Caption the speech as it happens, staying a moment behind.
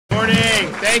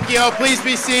Thank you. Please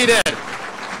be seated.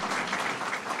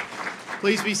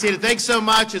 Please be seated. Thanks so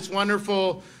much. It's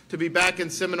wonderful to be back in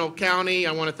Seminole County.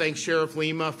 I want to thank Sheriff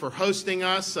Lima for hosting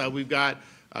us. We've got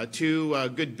two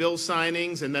good bill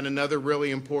signings and then another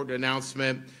really important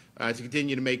announcement to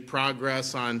continue to make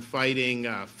progress on fighting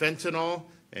fentanyl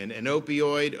and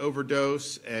opioid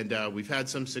overdose. And we've had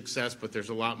some success, but there's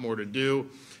a lot more to do.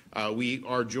 We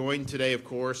are joined today, of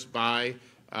course, by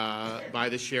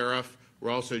the sheriff. We're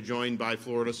also joined by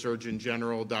Florida Surgeon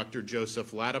General Dr.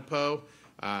 Joseph Ladapo,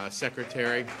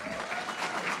 Secretary.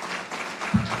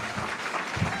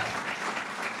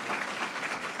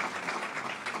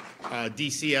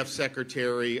 DCF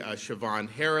Secretary Siobhan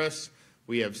Harris.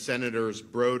 We have Senators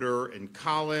Broder and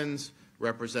Collins,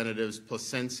 Representatives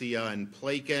Placencia and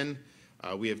Plakin.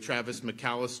 We have Travis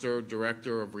McAllister,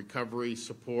 Director of Recovery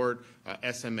Support,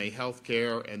 SMA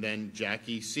Healthcare, and then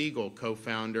Jackie Siegel,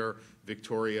 co-founder,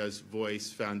 Victoria's Voice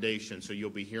Foundation. So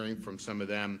you'll be hearing from some of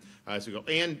them as we go.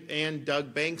 And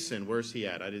Doug Bankson, where's he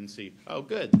at? I didn't see. Oh,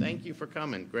 good. Thank you for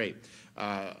coming. Great.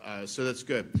 So that's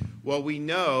good. Well, we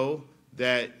know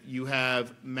that you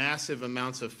have massive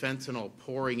amounts of fentanyl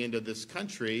pouring into this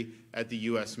country at the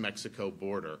U.S.-Mexico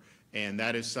border. And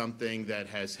that is something that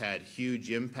has had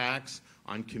huge impacts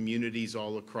on communities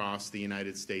all across the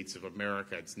United States of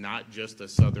America. It's not just a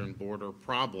southern border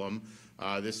problem.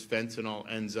 This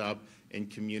fentanyl ends up in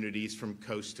communities from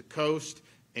coast to coast.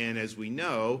 And as we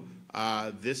know,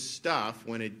 this stuff,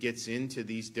 when it gets into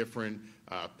these different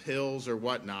pills or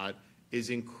whatnot, is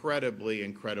incredibly,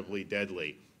 incredibly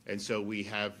deadly. And so we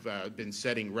have been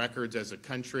setting records as a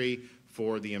country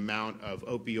for the amount of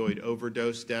opioid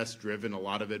overdose deaths, driven a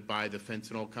lot of it by the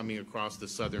fentanyl coming across the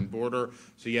southern border.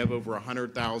 So you have over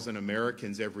 100,000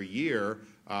 Americans every year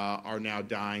are now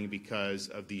dying because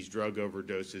of these drug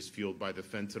overdoses fueled by the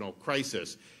fentanyl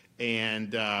crisis.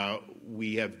 And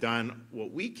we have done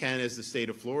what we can as the state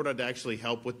of Florida to actually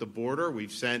help with the border.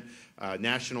 We've sent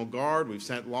National Guard, we've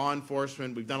sent law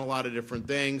enforcement, we've done a lot of different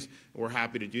things. We're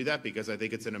happy to do that because I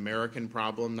think it's an American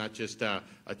problem, not just a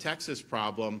Texas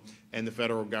problem. And the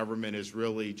federal government has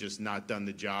really just not done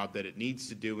the job that it needs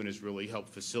to do and has really helped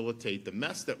facilitate the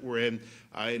mess that we're in.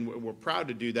 And we're proud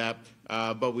to do that.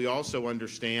 But we also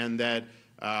understand that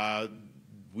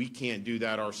we can't do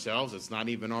that ourselves. It's not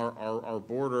even our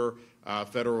border.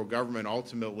 Federal government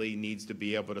ultimately needs to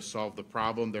be able to solve the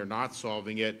problem. They're not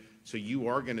solving it. So you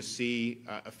are going to see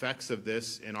effects of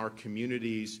this in our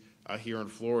communities here in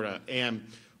Florida. And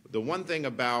the one thing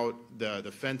about the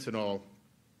fentanyl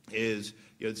is,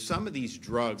 you know, some of these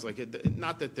drugs, like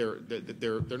not that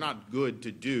they're not good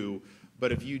to do,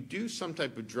 but if you do some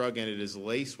type of drug and it is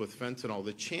laced with fentanyl,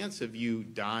 the chance of you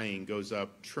dying goes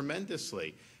up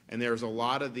tremendously. And there's a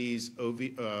lot of these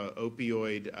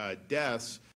opioid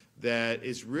deaths that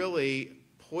is really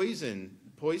poisoning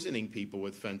people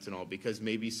with fentanyl, because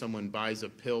maybe someone buys a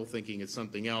pill thinking it's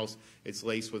something else, it's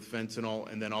laced with fentanyl,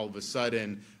 and then all of a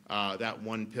sudden that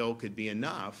one pill could be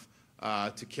enough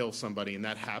to kill somebody. And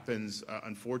that happens,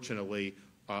 unfortunately,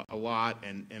 a lot.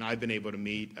 And I've been able to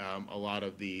meet a lot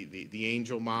of the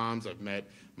angel moms. I've met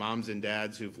moms and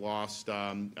dads who've lost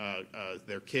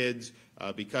their kids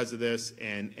because of this,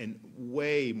 and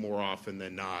way more often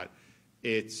than not,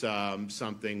 it's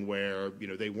something where, you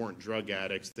know, they weren't drug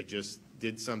addicts. They just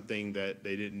did something that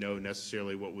they didn't know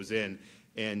necessarily what was in,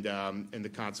 and the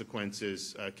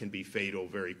consequences can be fatal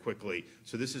very quickly.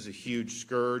 So this is a huge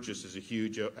scourge. This is a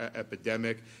huge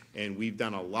epidemic, and we've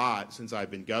done a lot since I've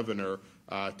been governor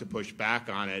to push back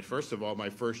on it. First of all,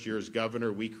 my first year as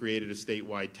governor, we created a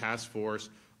statewide task force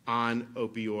on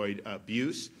opioid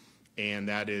abuse, and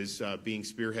that is being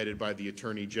spearheaded by the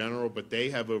Attorney General. But they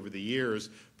have, over the years,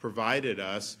 provided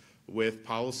us with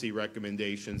policy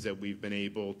recommendations that we've been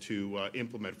able to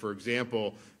implement. For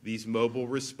example, these mobile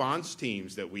response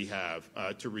teams that we have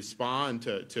to respond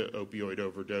to opioid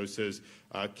overdoses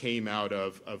came out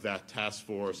of that task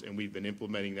force, and we've been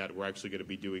implementing that. We're actually going to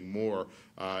be doing more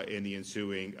in the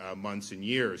ensuing months and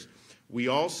years. We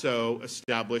also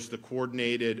established the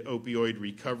Coordinated Opioid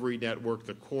Recovery Network,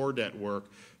 the CORE network.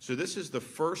 So this is the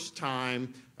first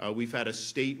time we've had a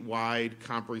statewide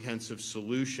comprehensive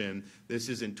solution. This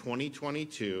is in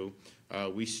 2022.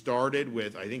 We started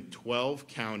with, I think, 12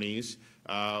 counties,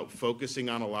 focusing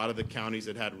on a lot of the counties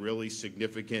that had really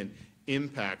significant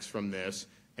impacts from this.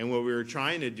 And what we were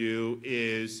trying to do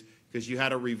is, because you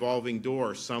had a revolving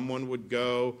door, someone would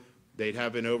go, they'd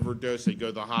have an overdose, they'd go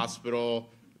to the hospital,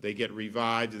 they get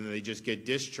revived, and then they just get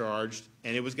discharged,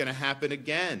 and it was going to happen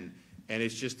again. And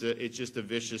it's just a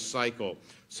vicious cycle.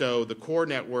 So the CORE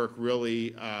network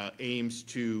really aims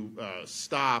to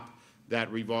stop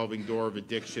that revolving door of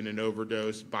addiction and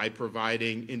overdose by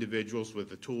providing individuals with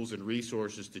the tools and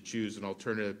resources to choose an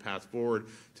alternative path forward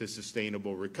to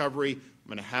sustainable recovery. I'm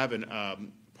going to have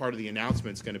part of the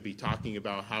announcement is going to be talking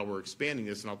about how we're expanding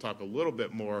this, and I'll talk a little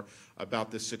bit more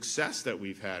about the success that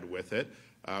we've had with it,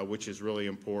 which is really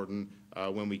important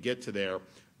when we get to there.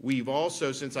 We've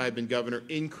also, since I've been governor,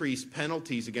 increased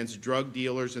penalties against drug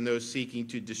dealers and those seeking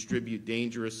to distribute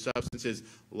dangerous substances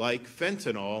like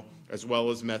fentanyl as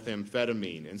well as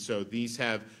methamphetamine. And so these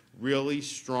have really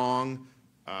strong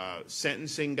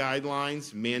sentencing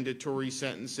guidelines, mandatory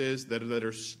sentences that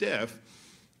are stiff.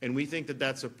 And we think that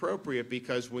that's appropriate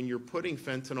because when you're putting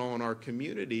fentanyl in our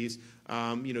communities,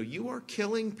 you are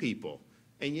killing people,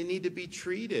 and you need to be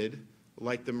treated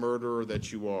like the murderer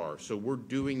that you are. So we're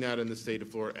doing that in the state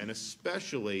of Florida, and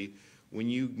especially when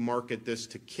you market this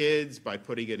to kids by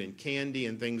putting it in candy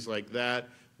and things like that,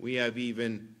 we have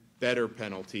even better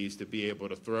penalties to be able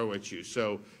to throw at you.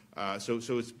 So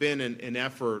it's been an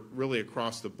effort really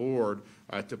across the board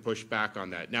to push back on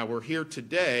that. Now, we're here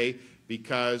today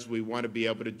because we want to be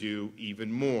able to do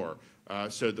even more.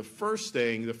 So the first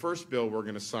bill we're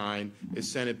going to sign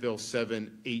is Senate Bill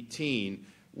 718,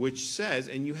 which says,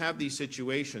 and you have these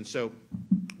situations. So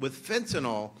with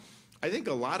fentanyl, I think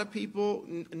a lot of people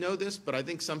know this, but I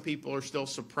think some people are still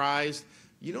surprised.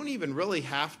 You don't even really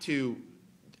have to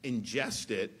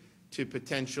ingest it to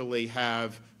potentially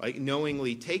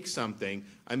knowingly take something.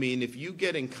 I mean, if you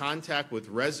get in contact with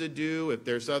residue, if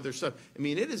there's other stuff, I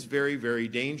mean, it is very, very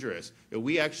dangerous.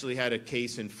 We actually had a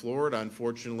case in Florida.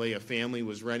 Unfortunately, a family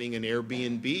was renting an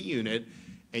Airbnb unit,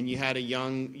 and you had a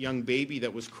young baby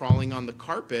that was crawling on the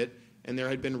carpet, and there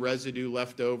had been residue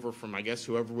left over from, I guess,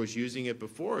 whoever was using it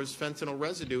before. It was fentanyl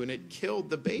residue, and it killed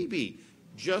the baby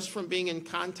just from being in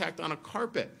contact on a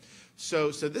carpet.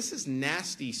 So this is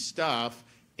nasty stuff,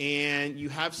 and you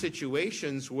have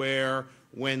situations where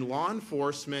when law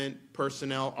enforcement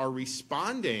personnel are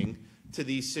responding to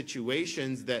these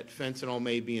situations that fentanyl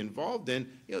may be involved in,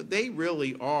 they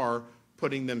really are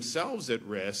putting themselves at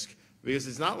risk, because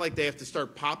it's not like they have to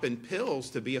start popping pills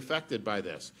to be affected by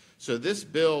this. So this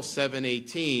bill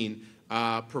 718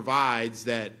 provides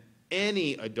that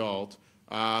any adult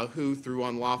who, through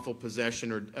unlawful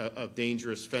possession of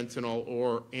dangerous fentanyl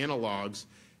or analogs,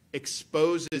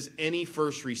 exposes any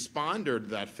first responder to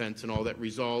that fentanyl that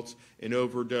results in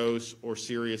overdose or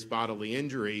serious bodily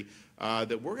injury,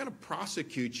 that we're going to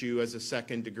prosecute you as a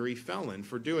second-degree felon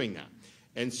for doing that.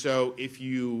 And so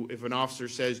if an officer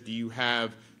says, do you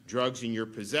have drugs in your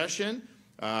possession,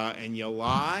 and you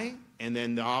lie, and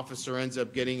then the officer ends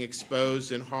up getting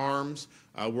exposed and harms,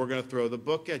 we're going to throw the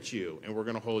book at you, and we're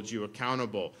going to hold you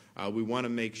accountable. We want to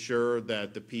make sure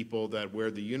that the people that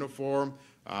wear the uniform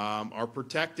are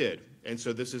protected, and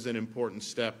so this is an important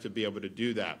step to be able to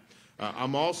do that.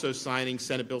 I'm also signing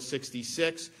Senate Bill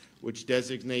 66, which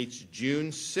designates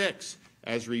June 6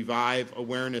 as Revive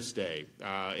Awareness Day.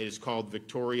 It is called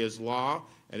Victoria's Law,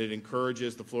 and it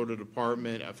encourages the Florida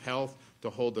Department of Health to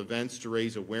hold events to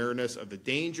raise awareness of the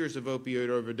dangers of opioid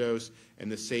overdose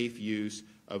and the safe use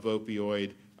of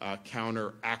opioid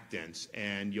counteractants.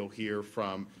 And you'll hear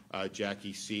from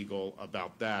Jackie Siegel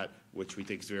about that, which we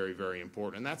think is very, very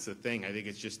important. And that's the thing. I think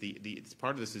it's just it's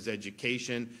part of this is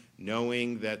education,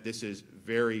 knowing that this is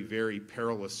very, very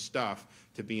perilous stuff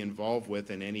to be involved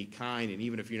with in any kind. And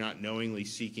even if you're not knowingly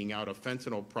seeking out a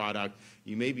fentanyl product,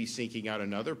 you may be seeking out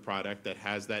another product that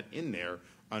has that in there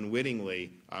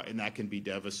unwittingly, and that can be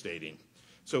devastating.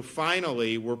 So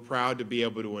finally, we're proud to be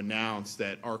able to announce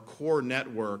that our core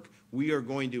network, we are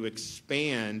going to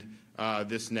expand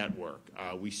this network.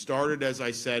 We started, as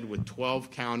I said, with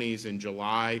 12 counties in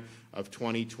July of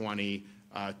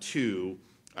 2022.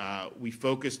 We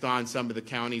focused on some of the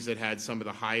counties that had some of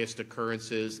the highest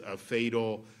occurrences of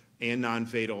fatal and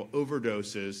non-fatal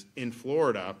overdoses in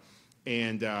Florida,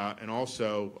 and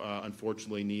also,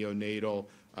 unfortunately, neonatal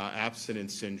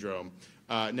abstinence syndrome.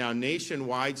 Now,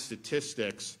 nationwide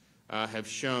statistics have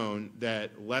shown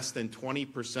that less than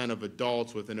 20% of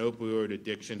adults with an opioid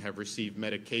addiction have received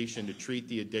medication to treat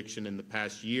the addiction in the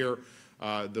past year.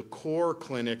 The core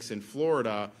clinics in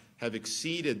Florida have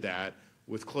exceeded that,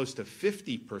 with close to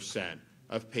 50%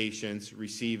 of patients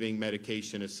receiving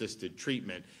medication-assisted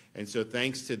treatment. And so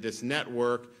thanks to this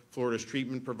network, Florida's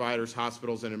treatment providers,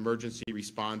 hospitals, and emergency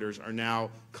responders are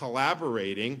now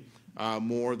collaborating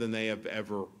more than they have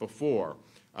ever before.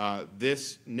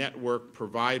 This network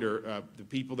provider, the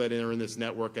people that are in this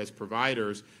network as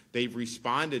providers, they've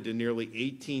responded to nearly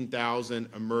 18,000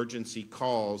 emergency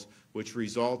calls, which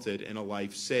resulted in a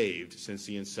life saved since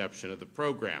the inception of the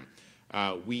program.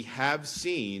 We have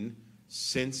seen,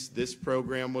 since this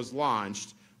program was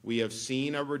launched, we have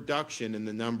seen a reduction in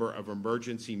the number of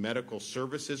emergency medical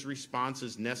services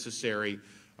responses necessary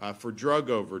for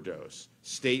drug overdose.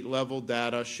 State-level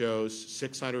data shows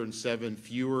 607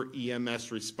 fewer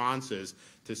EMS responses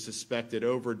to suspected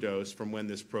overdose from when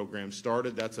this program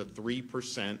started. That's a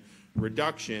 3%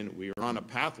 reduction. We are on a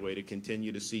pathway to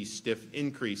continue to see stiff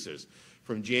increases.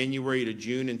 From January to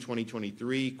June in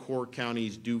 2023, core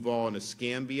counties Duval and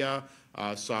Escambia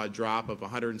saw a drop of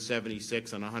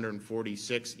 176 and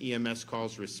 146 EMS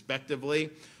calls respectively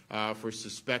for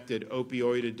suspected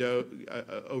opioid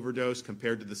overdose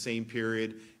compared to the same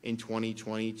period in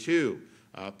 2022.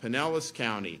 Pinellas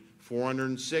County,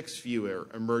 406 fewer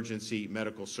emergency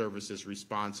medical services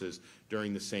responses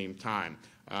during the same time.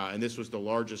 And this was the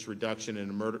largest reduction in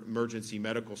emergency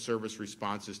medical service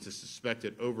responses to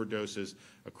suspected overdoses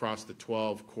across the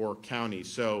 12 core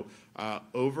counties. So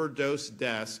overdose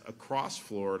deaths across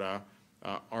Florida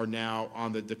are now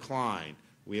on the decline.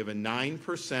 We have a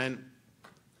 9%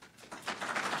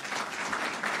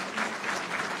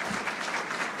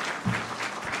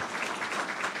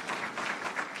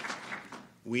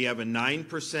 We have a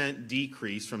 9%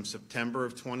 decrease from September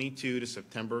of 22 to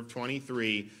September of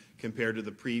 23 compared to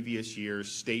the previous year's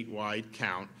statewide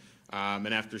count.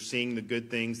 And after seeing the good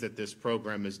things that this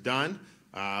program has done,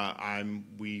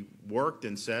 we worked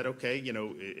and said, okay, you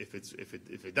know, if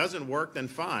it doesn't work, then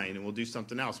fine, and we'll do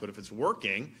something else. But if it's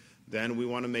working, then we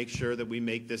want to make sure that we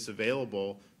make this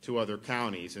available to other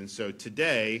counties. And so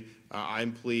today,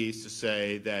 I'm pleased to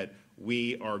say that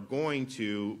we are going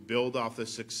to build off the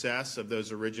success of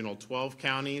those original 12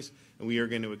 counties, and we are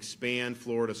going to expand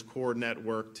Florida's core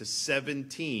network to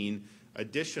 17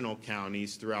 additional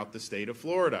counties throughout the state of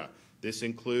Florida. This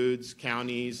includes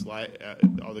counties like,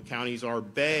 all the counties are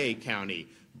Bay County,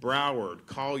 Broward,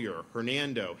 Collier,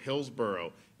 Hernando,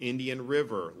 Hillsborough, Indian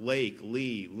River, Lake,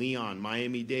 Lee, Leon,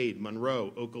 Miami-Dade,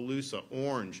 Monroe, Okaloosa,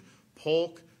 Orange,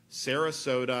 Polk,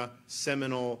 Sarasota,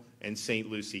 Seminole, and St.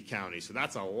 Lucie County. So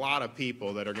that's a lot of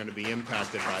people that are going to be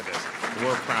impacted by this.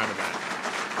 We're proud of that.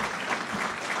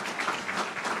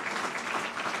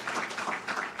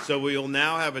 So we will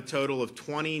now have a total of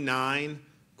 29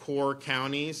 core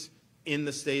counties in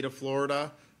the state of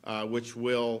Florida, which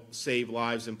will save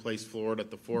lives and place Florida at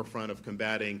the forefront of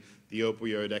combating the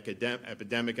opioid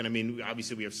epidemic. And I mean,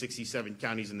 obviously we have 67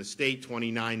 counties in the state,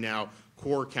 29 now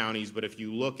core counties, but if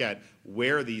you look at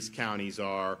where these counties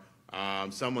are,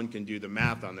 someone can do the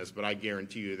math on this, but I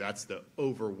guarantee you that's the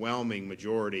overwhelming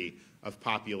majority of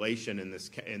population in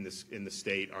the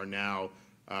state are now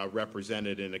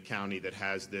represented in a county that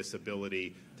has this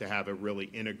ability to have a really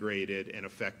integrated and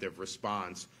effective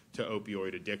response to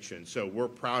opioid addiction. So we're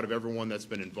proud of everyone that's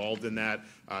been involved in that.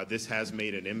 This has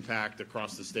made an impact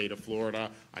across the state of Florida.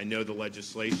 I know the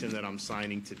legislation that I'm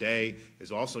signing today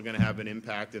is also going to have an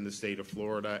impact in the state of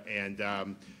Florida,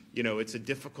 and you know, it's a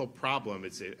difficult problem.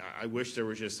 I wish there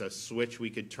was just a switch we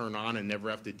could turn on and never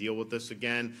have to deal with this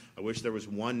again. I wish there was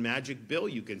one magic bill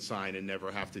you can sign and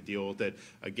never have to deal with it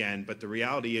again. But the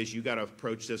reality is you got to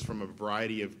approach this from a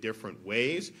variety of different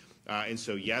ways. And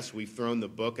so, yes, we've thrown the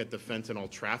book at the fentanyl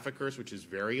traffickers, which is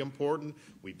very important.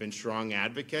 We've been strong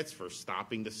advocates for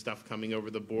stopping the stuff coming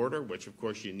over the border, which, of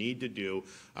course, you need to do.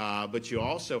 But you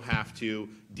also have to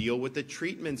deal with the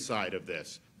treatment side of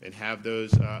this and have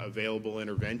those available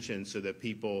interventions so that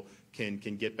people can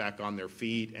get back on their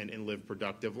feet and live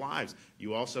productive lives.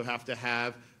 You also have to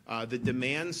have the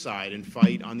demand side and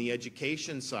fight on the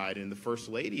education side. And the First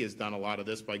Lady has done a lot of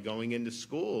this by going into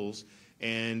schools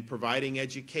and providing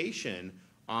education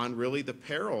on really the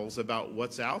perils about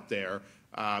what's out there.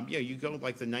 You know, you go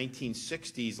like the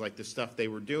 1960s, like the stuff they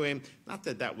were doing, not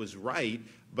that that was right,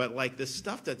 but like the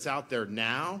stuff that's out there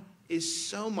now is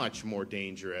so much more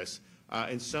dangerous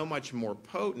and so much more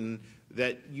potent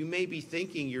that you may be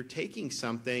thinking you're taking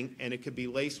something and it could be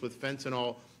laced with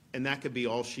fentanyl, and that could be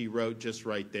all she wrote just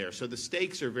right there. So the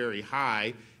stakes are very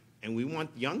high, and we want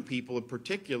young people in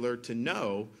particular to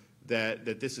know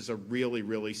that this is a really,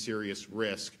 really serious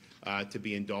risk to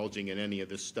be indulging in any of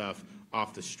this stuff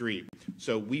off the street.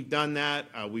 So we've done that.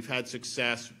 We've had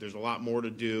success. There's a lot more to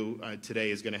do.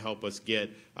 Today is going to help us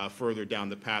get further down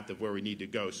the path of where we need to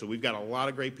go. So we've got a lot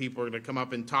of great people who are going to come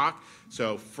up and talk.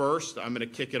 So first, I'm going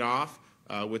to kick it off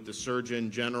with the Surgeon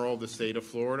General of the state of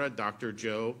Florida, Dr.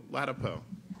 Joe Ladapo.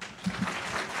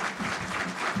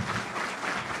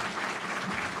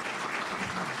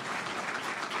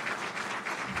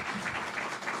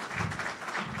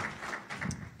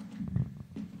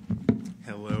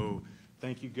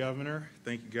 Thank you, Governor.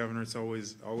 Thank you, Governor. It's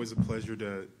always a pleasure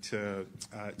to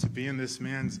be in this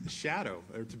man's shadow,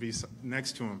 or to be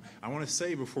next to him. I want to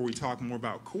say before we talk more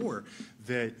about CORE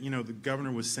that, you know, the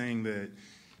Governor was saying that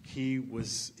he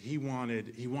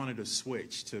wanted a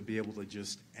switch to be able to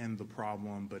just end the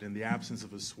problem, but in the absence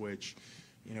of a switch,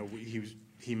 you know,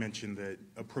 he mentioned that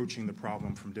approaching the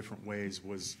problem from different ways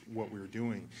was what we were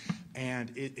doing.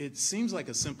 And it seems like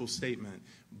a simple statement,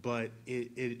 but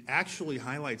it actually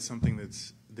highlights something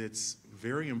that's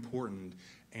very important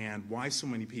and why so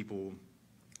many people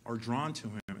are drawn to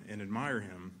him and admire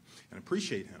him and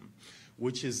appreciate him,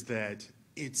 which is that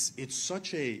it's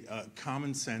such a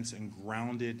common sense and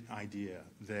grounded idea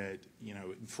that, you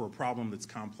know, for a problem that's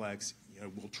complex, you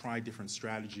know, we'll try different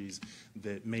strategies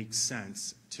that make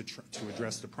sense to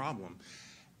address the problem.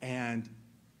 And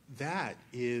that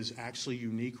is actually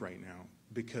unique right now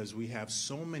because we have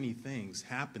so many things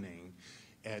happening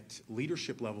at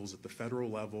leadership levels, at the federal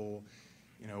level,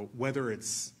 you know, whether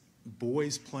it's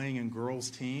boys playing in girls'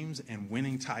 teams and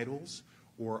winning titles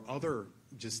or other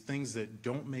just things that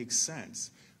don't make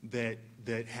sense, that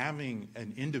having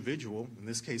an individual, in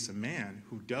this case a man,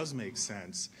 who does make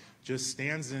sense, just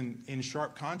stands in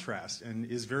sharp contrast and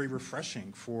is very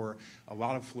refreshing for a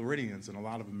lot of Floridians and a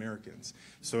lot of Americans.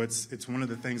 So it's one of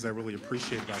the things I really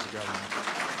appreciate about the government.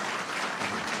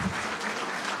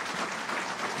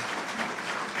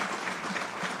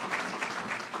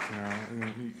 You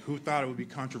know, who thought it would be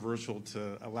controversial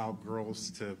to allow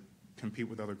girls to compete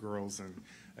with other girls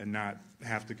and not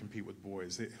have to compete with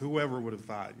boys? Whoever would have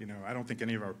thought, you know, I don't think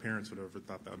any of our parents would have ever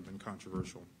thought that would have been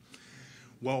controversial.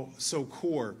 Well, so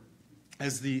CORE,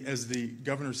 as the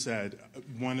governor said,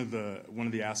 one of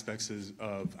the aspects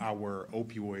of our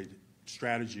opioid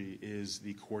strategy is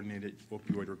the Coordinated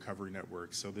Opioid Recovery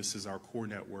Network. So this is our core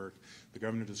network. The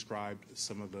governor described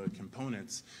some of the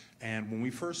components. And when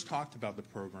we first talked about the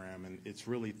program, and it's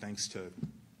really thanks to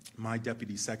my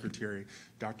deputy secretary,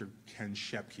 Dr. Ken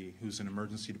Shepke, who's an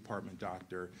emergency department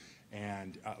doctor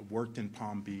and worked in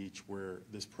Palm Beach where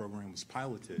this program was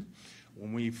piloted.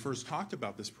 When we first talked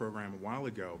about this program a while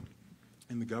ago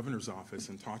in the governor's office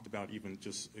and talked about even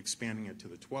just expanding it to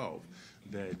the 12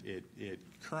 that it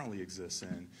currently exists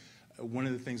in, one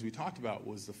of the things we talked about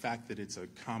was the fact that it's a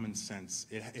common sense,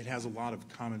 it has a lot of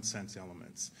common sense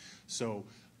elements. So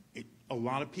a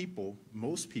lot of people,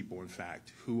 most people in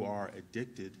fact, who are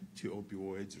addicted to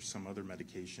opioids or some other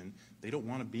medication, they don't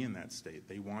want to be in that state.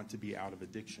 They want to be out of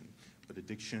addiction. But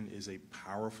addiction is a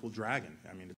powerful dragon.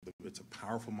 I mean, it's a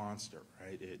powerful monster,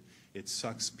 right? It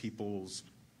sucks people's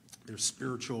their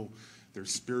spiritual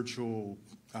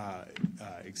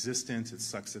existence. It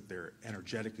sucks at their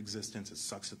energetic existence. It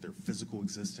sucks at their physical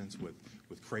existence with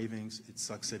cravings. It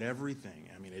sucks at everything.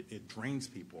 I mean, it drains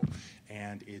people,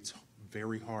 and it's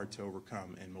very hard to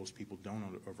overcome, and most people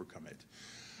don't overcome it.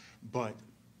 But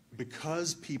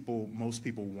because most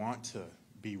people want to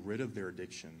be rid of their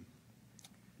addiction,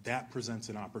 that presents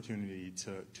an opportunity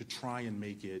to try and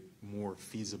make it more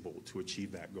feasible to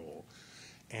achieve that goal.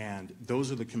 And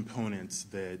those are the components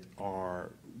that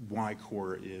are why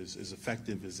CORE is as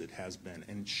effective as it has been,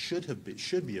 and should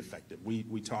be effective.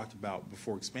 We talked about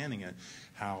before expanding it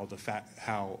how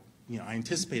you know, I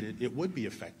anticipated it would be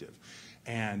effective.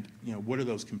 And you know, what are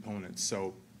those components?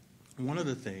 So one of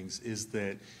the things is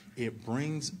that it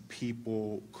brings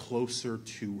people closer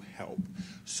to help.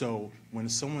 So when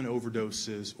someone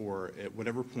overdoses, or at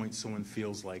whatever point someone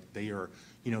feels like they are,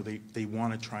 you know, they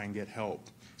want to try and get help.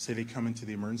 Say they come into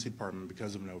the emergency department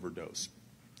because of an overdose,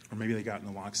 or maybe they got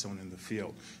naloxone in the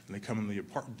field, and they come in the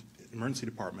emergency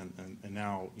department, and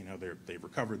now, you know, they've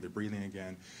recovered, they're breathing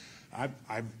again.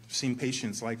 I've seen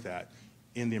patients like that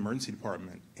in the emergency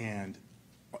department, and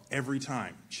every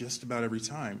time, just about every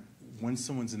time, when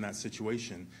someone's in that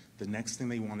situation, the next thing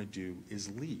they want to do is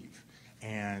leave,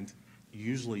 and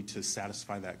usually to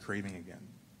satisfy that craving again.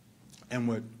 And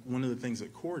one of the things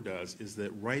that CORE does is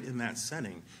that right in that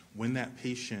setting, when that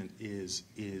patient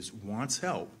wants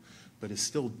help, but is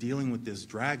still dealing with this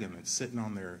dragon that's sitting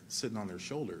on their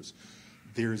shoulders,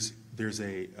 there's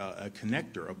a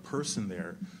connector, a person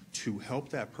there to help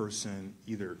that person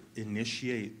either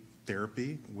initiate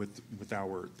therapy with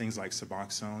our things like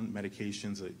Suboxone,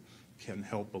 medications that can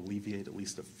help alleviate at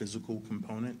least a physical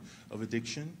component of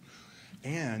addiction,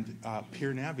 and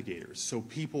peer navigators. So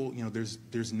people, you know,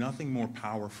 there's nothing more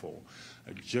powerful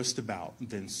just about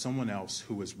than someone else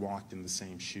who has walked in the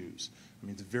same shoes. I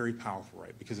mean, it's very powerful,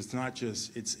 right? Because it's not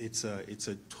just, it's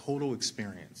a total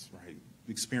experience, right?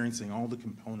 Experiencing all the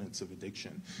components of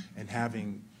addiction and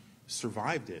having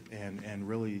survived it and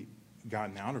really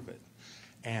gotten out of it.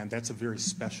 And that's a very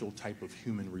special type of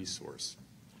human resource.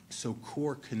 So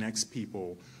CORE connects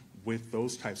people with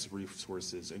those types of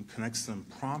resources and connects them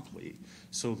promptly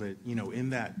so that, you know, in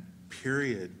that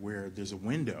period where there's a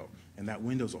window, and that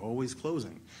window's always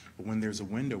closing. But when there's a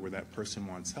window where that person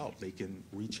wants help, they can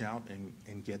reach out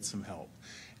and get some help.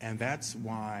 And that's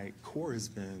why CORE has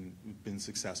been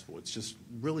successful. It's just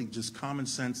really just common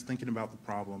sense, thinking about the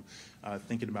problem,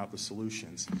 thinking about the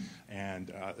solutions.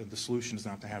 And the solution is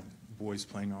not to have boys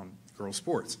playing on girls'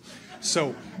 sports.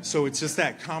 So it's just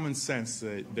that common sense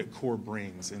that CORE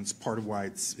brings, and it's part of why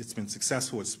it's been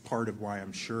successful. It's part of why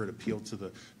I'm sure it appealed to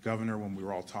the governor when we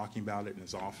were all talking about it in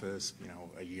his office, you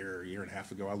know, a year and a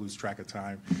half ago. I lose track of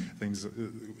time, things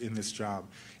in this job.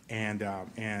 And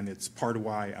it's part of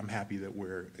why I'm happy that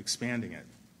we're expanding it.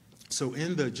 So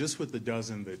just with the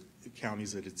dozen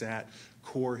counties that it's at,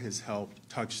 CORE has helped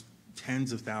touch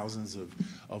tens of thousands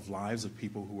of lives of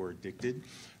people who are addicted.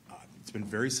 It's been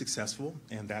very successful,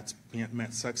 and that's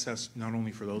meant success not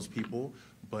only for those people,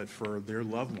 but for their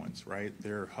loved ones, right?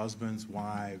 Their husbands,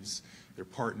 wives, their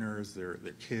partners, their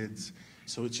kids.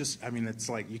 So it's just, I mean, it's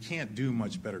like you can't do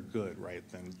much better good, right,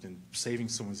 than saving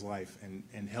someone's life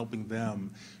and helping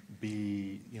them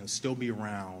be, you know, still be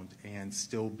around and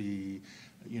still be,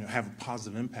 you know, have a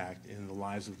positive impact in the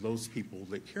lives of those people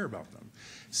that care about them.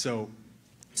 So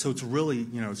it's really,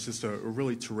 you know, it's just a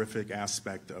really terrific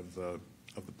aspect of the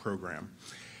program.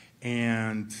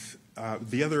 And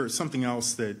something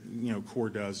else that, you know, CORE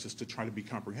does just to try to be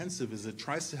comprehensive is it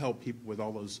tries to help people with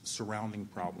all those surrounding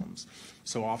problems.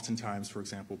 So oftentimes, for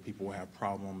example, people will have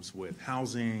problems with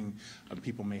housing,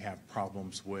 people may have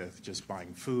problems with just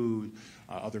buying food,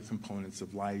 other components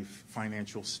of life,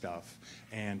 financial stuff,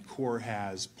 and CORE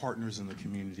has partners in the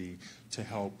community to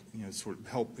help, you know, sort of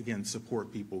help, again,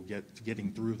 support people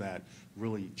getting through that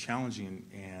really challenging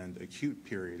and acute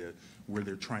period where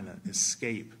they're trying to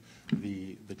escape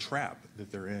the trap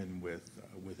that they're in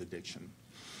with addiction.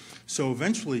 So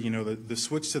eventually, you know, the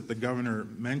switch that the governor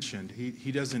mentioned,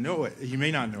 he doesn't know it. He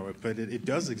may not know it, but it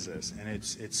does exist, and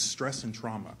it's stress and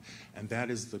trauma, and that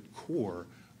is the core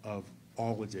of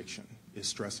all addiction, is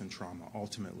stress and trauma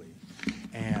ultimately.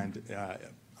 And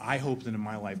I hope that in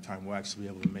my lifetime we'll actually be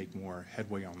able to make more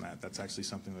headway on that. That's actually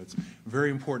something that's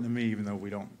very important to me, even though we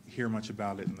don't hear much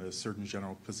about it in the Surgeon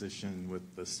General position with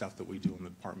the stuff that we do in the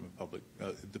Department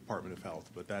of Health.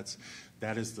 But that's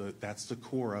the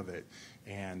core of it,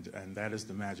 and that is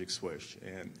the magic switch.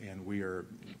 And we are,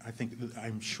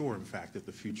 I'm sure, in fact, that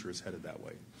the future is headed that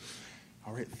way.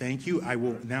 All right, thank you. I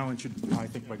will now introduce, I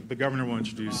think the governor will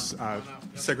introduce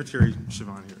Secretary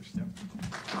Siobhan Harris. Yep.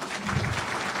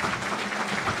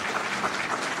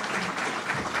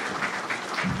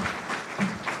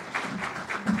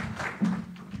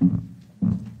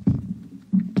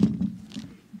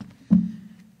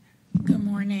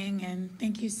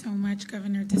 Thank you so much,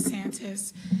 Governor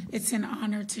DeSantis. It's an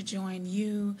honor to join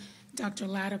you, Dr.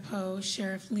 Latipo,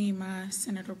 Sheriff Lima,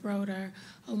 Senator Broder,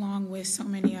 along with so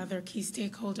many other key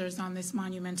stakeholders on this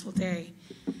monumental day.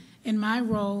 In my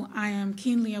role, I am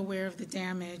keenly aware of the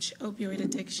damage opioid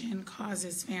addiction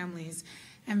causes families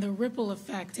and the ripple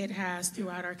effect it has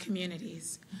throughout our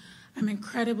communities. I'm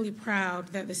incredibly proud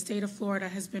that the state of Florida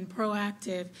has been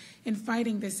proactive in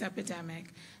fighting this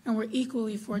epidemic, and we're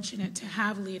equally fortunate to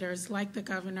have leaders like the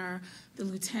governor, the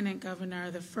lieutenant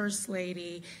governor, the first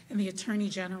lady, and the attorney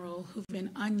general who've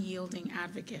been unyielding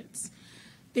advocates.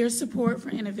 Their support for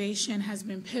innovation has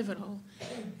been pivotal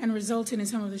and resulted in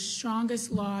some of the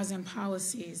strongest laws and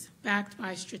policies backed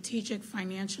by strategic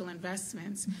financial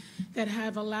investments that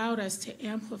have allowed us to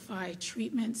amplify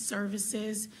treatment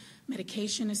services,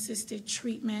 medication-assisted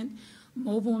treatment,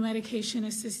 mobile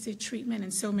medication-assisted treatment,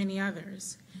 and so many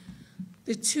others.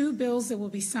 The two bills that will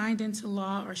be signed into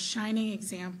law are shining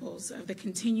examples of the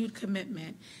continued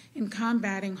commitment in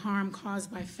combating harm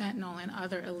caused by fentanyl and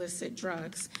other illicit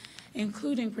drugs,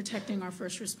 including protecting our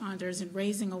first responders and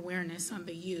raising awareness on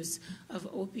the use of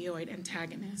opioid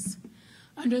antagonists.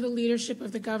 Under the leadership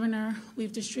of the governor,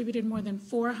 we've distributed more than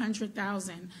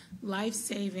 400,000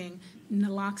 life-saving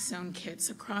naloxone kits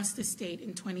across the state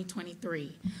in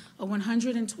 2023, a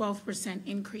 112%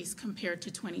 increase compared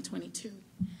to 2022.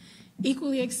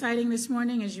 Equally exciting this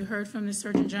morning, as you heard from the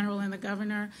Surgeon General and the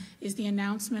governor, is the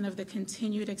announcement of the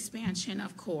continued expansion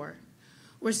of CORE.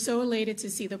 We're so elated to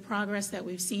see the progress that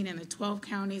we've seen in the 12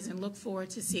 counties and look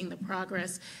forward to seeing the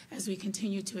progress as we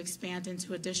continue to expand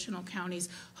into additional counties,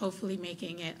 hopefully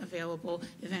making it available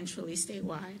eventually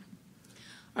statewide.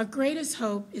 Our greatest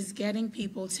hope is getting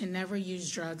people to never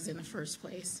use drugs in the first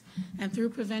place. And through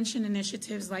prevention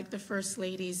initiatives like the First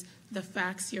Lady's The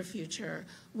Facts Your Future,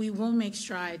 we will make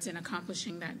strides in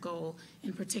accomplishing that goal,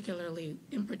 in particular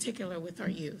with our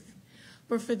youth.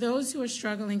 But for those who are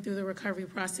struggling through the recovery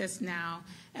process now,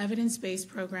 evidence-based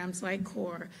programs like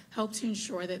CORE help to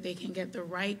ensure that they can get the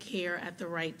right care at the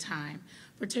right time,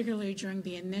 particularly during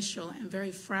the initial and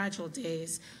very fragile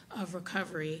days of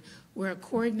recovery, where a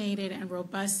coordinated and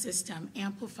robust system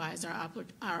amplifies our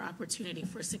opportunity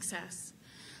for success.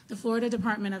 The Florida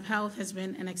Department of Health has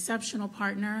been an exceptional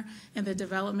partner in the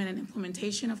development and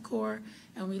implementation of CORE,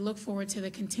 and we look forward to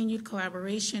the continued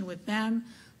collaboration with them,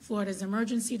 Florida's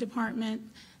Emergency Department,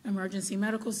 emergency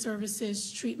medical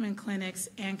services, treatment clinics,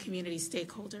 and community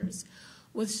stakeholders.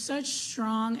 With such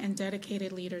strong and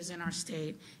dedicated leaders in our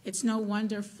state, it's no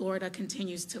wonder Florida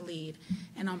continues to lead.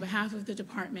 And on behalf of the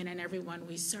department and everyone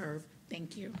we serve,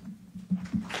 thank you.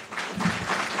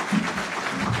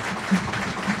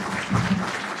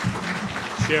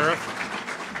 Sheriff.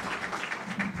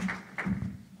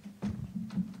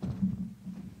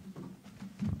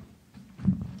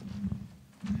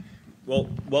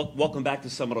 Well, welcome back to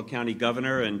Seminole County,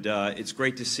 Governor, and it's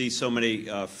great to see so many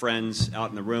friends out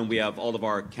in the room. We have all of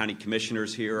our county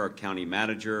commissioners here, our county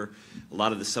manager, a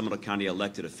lot of the Seminole County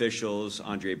elected officials,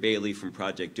 Andre Bailey from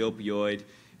Project Opioid,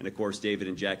 and of course David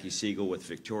and Jackie Siegel with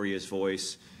Victoria's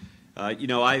Voice. You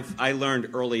know, I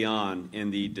learned early on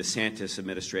in the DeSantis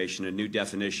administration a new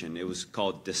definition. It was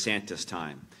called DeSantis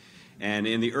time. And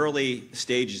in the early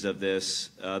stages of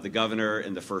this, the governor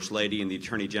and the first lady and the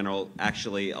attorney general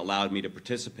actually allowed me to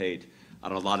participate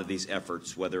on a lot of these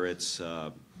efforts, whether it's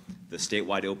the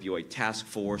statewide opioid task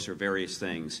force or various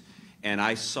things. And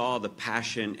I saw the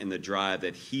passion and the drive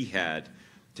that he had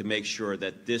to make sure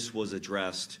that this was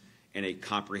addressed in a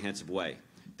comprehensive way.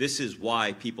 This is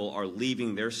why people are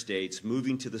leaving their states,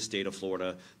 moving to the state of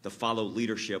Florida to follow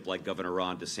leadership like Governor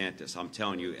Ron DeSantis. I'm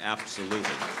telling you,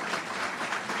 absolutely.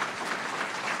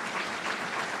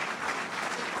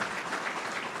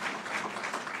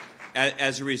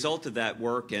 As a result of that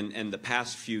work and the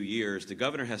past few years, the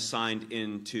governor has signed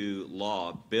into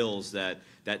law bills that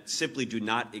simply do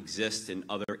not exist in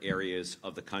other areas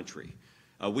of the country.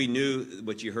 We knew,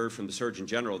 what you heard from the Surgeon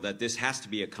General, that this has to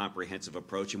be a comprehensive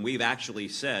approach, and we've actually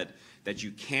said that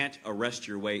you can't arrest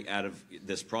your way out of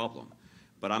this problem.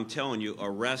 But I'm telling you,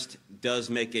 arrest does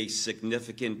make a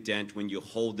significant dent when you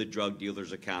hold the drug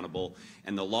dealers accountable,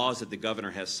 and the laws that the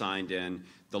governor has signed in,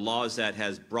 the laws that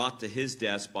has brought to his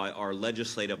desk by our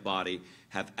legislative body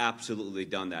have absolutely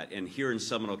done that. And here in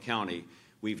Seminole County,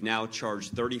 we've now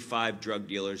charged 35 drug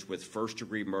dealers with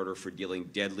first-degree murder for dealing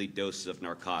deadly doses of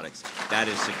narcotics. That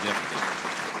is significant.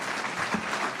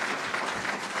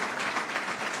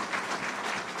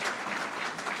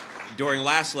 During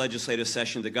last legislative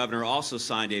session, the governor also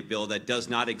signed a bill that does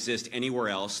not exist anywhere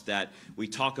else, that we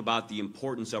talk about the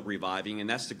importance of reviving, and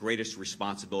that's the greatest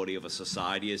responsibility of a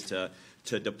society, is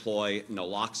to deploy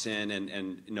naloxone and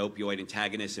an opioid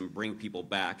antagonist and bring people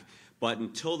back. But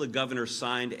until the governor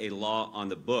signed a law on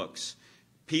the books,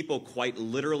 people quite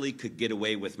literally could get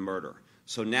away with murder.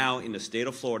 So now in the state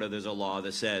of Florida, there's a law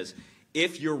that says,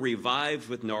 if you're revived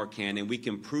with Narcan and we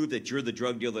can prove that you're the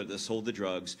drug dealer that sold the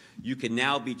drugs, you can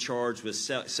now be charged with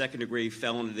second-degree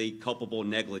felony culpable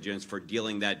negligence for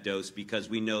dealing that dose, because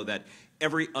we know that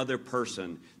every other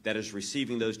person that is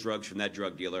receiving those drugs from that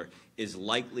drug dealer is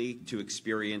likely to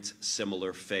experience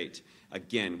similar fate.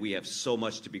 Again, we have so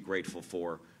much to be grateful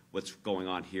for what's going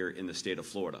on here in the state of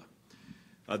Florida.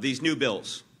 These new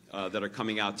bills that are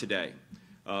coming out today.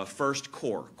 First,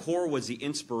 CORE. CORE was the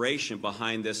inspiration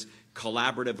behind this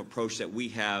collaborative approach that we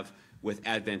have with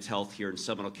Advent Health here in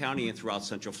Seminole County and throughout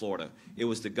Central Florida. It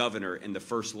was the governor and the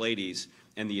first ladies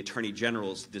and the attorney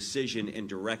general's decision and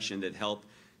direction that helped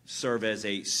serve as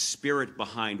a spirit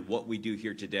behind what we do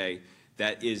here today,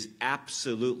 that is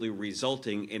absolutely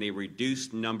resulting in a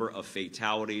reduced number of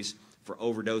fatalities for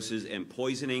overdoses and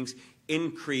poisonings,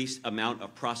 increased amount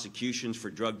of prosecutions for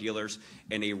drug dealers,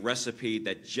 and a recipe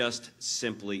that just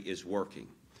simply is working.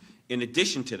 In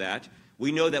addition to that,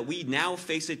 we know that we now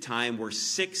face a time where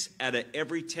 6 out of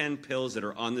every 10 pills that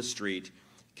are on the street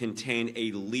contain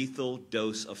a lethal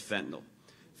dose of fentanyl.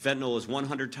 Fentanyl is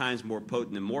 100 times more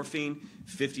potent than morphine,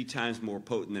 50 times more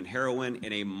potent than heroin,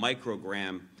 and a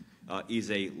microgram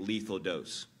is a lethal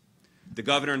dose. The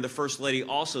governor and the first lady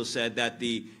also said that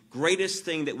the greatest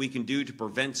thing that we can do to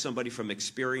prevent somebody from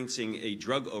experiencing a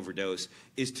drug overdose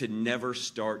is to never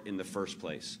start in the first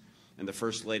place. And the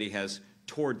first lady has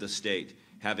toured the state,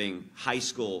 having high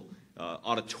school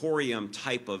auditorium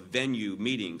type of venue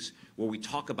meetings where we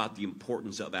talk about the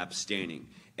importance of abstaining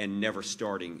and never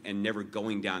starting and never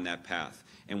going down that path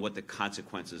and what the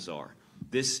consequences are.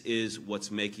 This is what's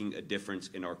making a difference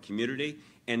in our community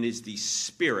and is the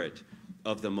spirit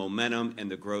of the momentum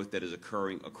and the growth that is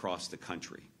occurring across the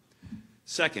country.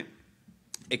 Second,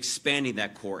 expanding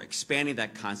that core, expanding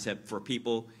that concept for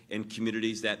people in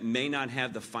communities that may not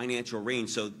have the financial range.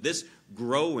 So this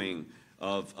growing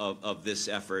of this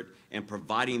effort and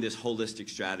providing this holistic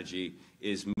strategy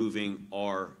is moving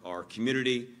our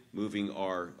community, moving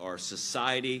our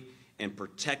society, and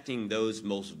protecting those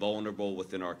most vulnerable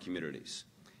within our communities.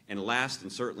 And last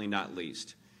and certainly not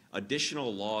least,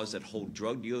 additional laws that hold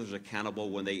drug dealers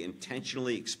accountable when they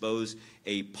intentionally expose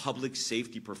a public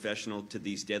safety professional to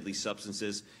these deadly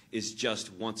substances is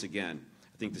just, once again,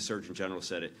 I think the Surgeon General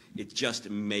said it, it just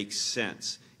makes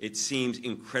sense. It seems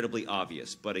incredibly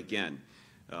obvious, but again,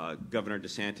 Governor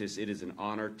DeSantis, it is an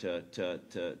honor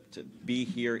to be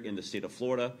here in the state of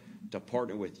Florida, to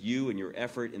partner with you and your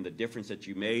effort and the difference that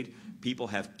you made. People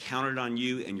have counted on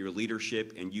you and your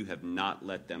leadership, and you have not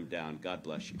let them down. God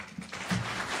bless you.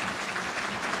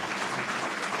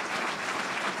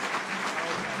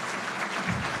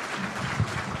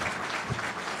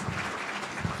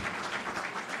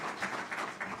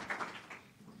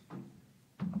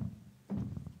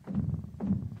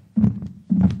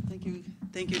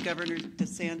 Thank you, Governor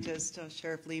DeSantis,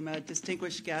 Sheriff Lima,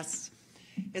 distinguished guests.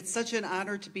 It's such an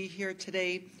honor to be here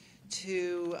today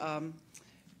to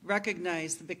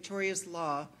recognize the victorious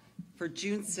law for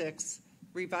June 6th,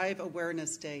 Revive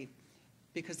Awareness Day,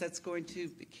 because that's going to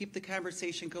keep the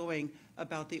conversation going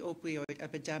about the opioid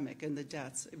epidemic and the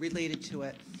deaths related to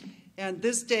it. And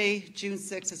this day, June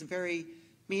 6th, is a very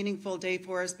meaningful day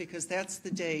for us because that's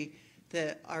the day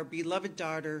that our beloved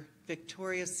daughter,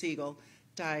 Victoria Siegel,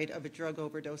 died of a drug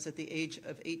overdose at the age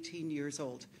of 18 years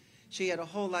old. She had a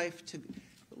whole life to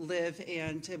live,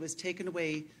 and it was taken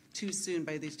away too soon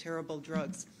by these terrible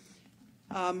drugs.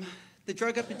 The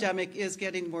drug epidemic is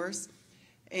getting worse,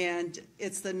 and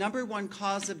it's the #1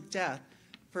 cause of death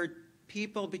for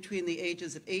people between the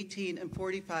ages of 18 and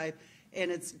 45,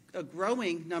 and it's a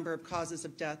growing number of causes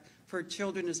of death for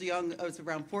children as young as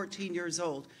around 14 years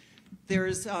old.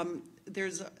 They're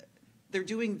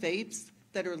doing vapes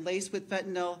that are laced with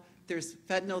fentanyl. There's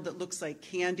fentanyl that looks like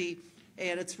candy,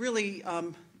 and it's really,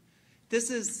 this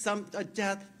is a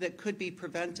death that could be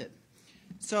prevented.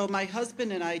 So my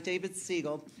husband and I, David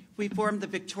Siegel, we formed the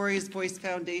Victoria's Voice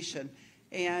Foundation,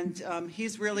 and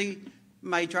he's really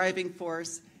my driving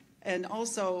force, and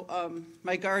also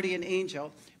my guardian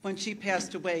angel. When she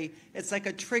passed away, it's like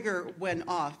a trigger went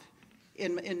off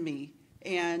in me,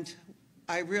 and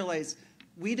I realized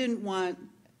we didn't want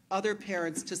other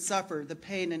parents to suffer the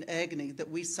pain and agony that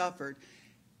we suffered.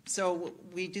 So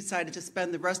we decided to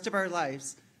spend the rest of our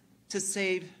lives to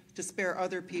spare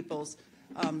other people's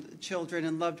children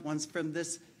and loved ones from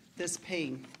this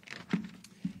pain.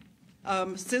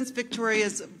 Since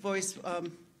Victoria's Voice,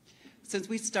 since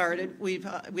we started, we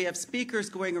have speakers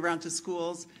going around to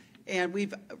schools, and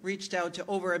we've reached out to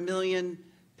over 1 million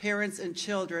parents and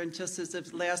children just as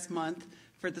of last month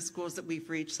for the schools that we've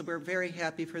reached, so we're very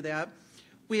happy for that.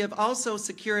 We have also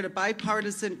secured a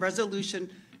bipartisan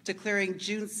resolution declaring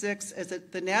June 6th as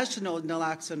the National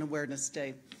Naloxone Awareness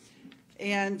Day.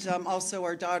 And also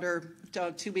our daughter,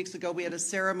 2 weeks ago, we had a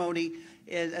ceremony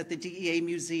at the DEA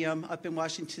Museum up in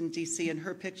Washington, D.C., and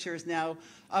her picture is now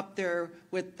up there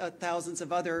with thousands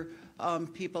of other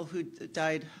people who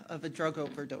died of a drug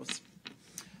overdose.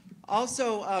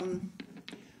 Also,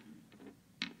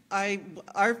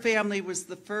 our family was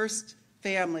the first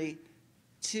family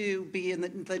to be in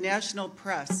the national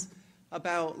press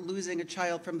about losing a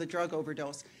child from the drug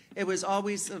overdose. It was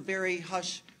always a very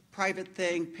hush, private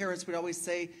thing. Parents would always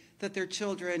say that their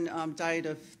children died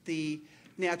of the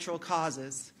natural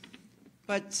causes.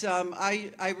 But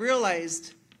I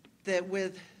realized that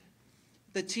with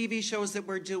the TV shows that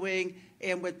we're doing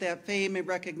and with that fame and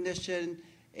recognition,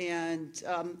 and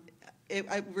it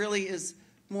really is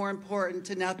more important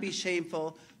to not be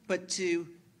shameful, but to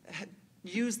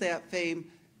use that fame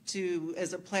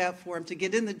as a platform to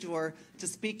get in the door, to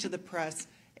speak to the press,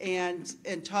 and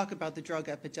talk about the drug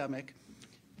epidemic.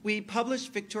 We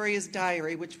published Victoria's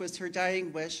diary, which was her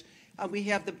dying wish. We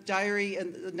have the diary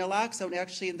and the naloxone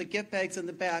actually in the gift bags in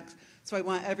the back, so I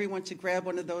want everyone to grab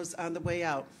one of those on the way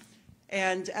out.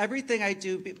 And everything I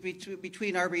do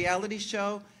between our reality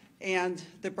show and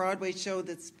the Broadway show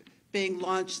that's being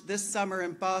launched this summer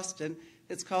in Boston,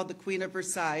 it's called The Queen of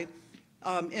Versailles.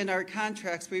 In our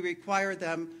contracts, we require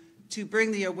them to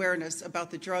bring the awareness about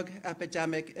the drug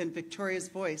epidemic and Victoria's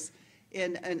voice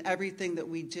in everything that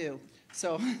we do.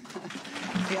 So,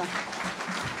 yeah,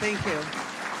 thank you.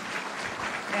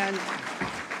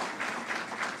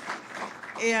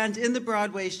 And in the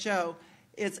Broadway show,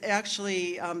 it's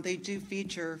actually, they do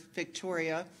feature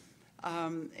Victoria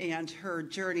and her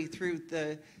journey through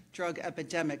the drug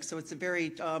epidemic. So it's a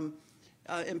very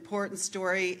important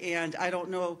story, and I don't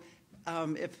know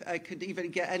if I could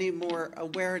even get any more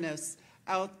awareness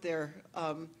out there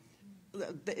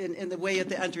in the way of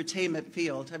the entertainment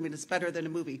field. I mean, it's better than a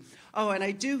movie. Oh, and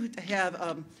I do have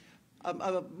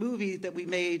a movie that we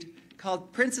made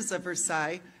called Princess of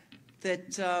Versailles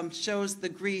that shows the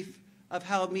grief of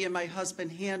how me and my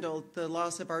husband handled the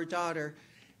loss of our daughter.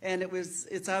 And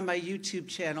it's on my YouTube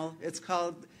channel.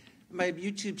 My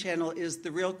YouTube channel is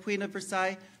The Real Queen of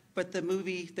Versailles, but the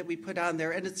movie that we put on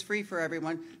there, and it's free for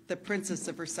everyone, The Princess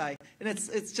of Versailles. And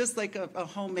it's just like a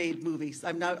homemade movie.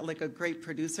 I'm not like a great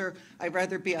producer. I'd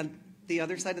rather be on the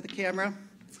other side of the camera.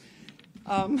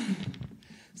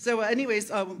 So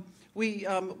anyways,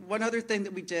 one other thing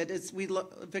that we did is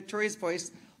Victoria's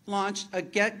Voice launched a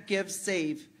Get, Give,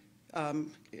 Save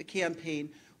campaign,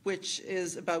 which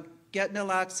is about get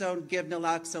naloxone, give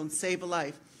naloxone, save a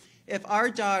life. If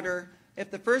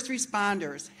the first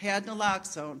responders had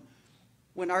naloxone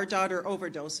when our daughter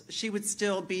overdosed, she would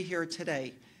still be here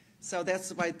today. So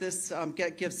that's why this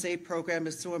Get, Give, Save program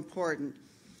is so important.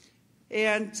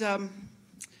 And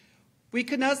we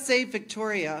could not save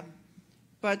Victoria,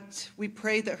 but we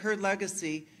pray that her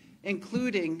legacy,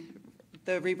 including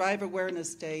the Revive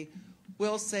Awareness Day,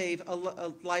 will save a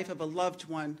life of a loved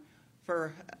one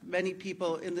for many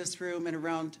people in this room and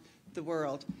around the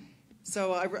world.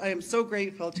 So I am so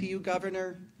grateful to you,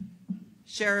 Governor,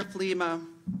 Sheriff Lima,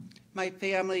 my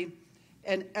family,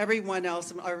 and everyone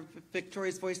else, our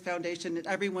Victoria's Voice Foundation, and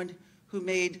everyone who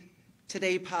made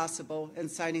today possible and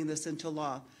signing this into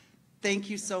law. Thank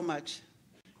you so much.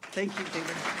 Thank you,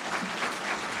 David.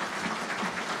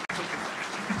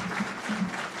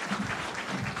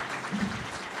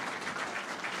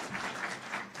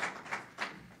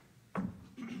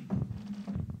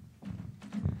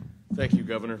 Thank you,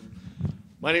 Governor.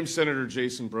 My name's Senator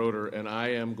Jason Broder, and I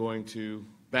am going to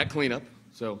back cleanup,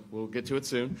 so we'll get to it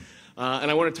soon. And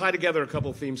I want to tie together a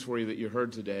couple themes for you that you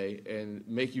heard today and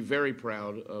make you very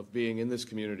proud of being in this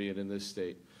community and in this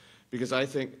state. Because I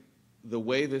think the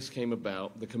way this came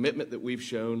about, the commitment that we've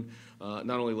shown,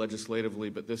 not only legislatively,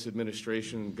 but this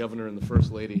administration, Governor and the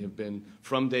First Lady have been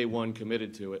from day one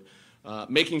committed to it,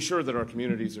 making sure that our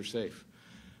communities are safe.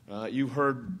 You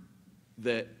heard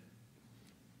that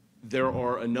there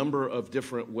are a number of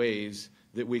different ways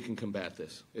that we can combat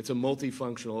this. It's a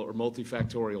multifunctional or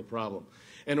multifactorial problem.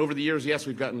 And over the years, yes,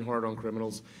 we've gotten hard on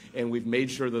criminals, and we've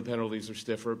made sure the penalties are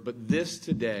stiffer, but this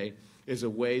today is a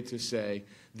way to say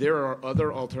there are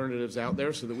other alternatives out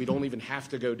there so that we don't even have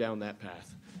to go down that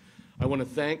path. I want to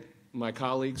thank my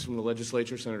colleagues from the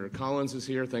legislature. Senator Collins is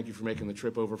here. Thank you for making the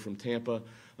trip over from Tampa.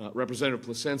 Representative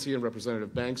Plasencia and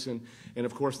Representative Bankson, and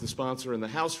of course the sponsor in the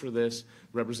House for this,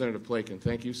 Representative Plakin.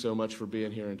 Thank you so much for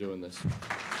being here and doing this.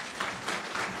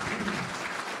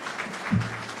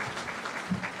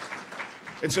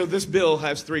 And so this bill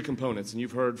has three components, and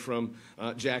you've heard from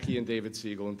Jackie and David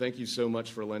Siegel, and thank you so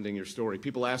much for lending your story.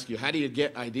 People ask you, how do you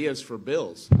get ideas for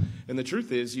bills? And the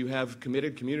truth is, you have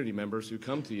committed community members who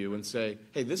come to you and say,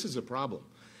 hey, this is a problem.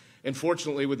 And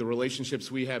fortunately, with the relationships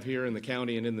we have here in the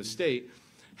county and in the state,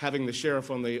 having the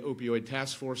sheriff on the opioid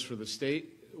task force for the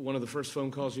state, one of the first phone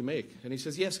calls you make. And he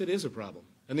says, yes, it is a problem.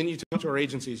 And then you talk to our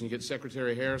agencies and you get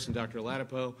Secretary Harris and Dr.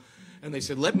 Latipo, and they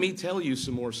said, let me tell you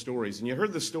some more stories. And you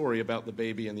heard the story about the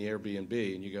baby and the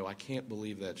Airbnb, and you go, I can't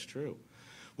believe that's true.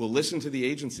 Well, listen to the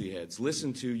agency heads.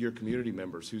 Listen to your community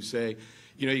members who say,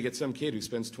 you know, you get some kid who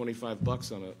spends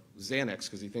 $25 on a Xanax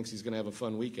because he thinks he's going to have a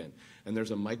fun weekend, and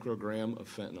there's a microgram of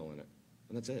fentanyl in it,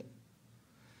 and that's it.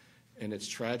 And it's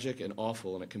tragic and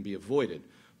awful, and it can be avoided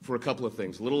for a couple of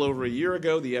things. A little over a year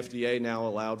ago, the FDA now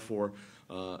allowed for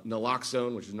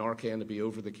naloxone, which is Narcan, to be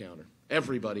over the counter.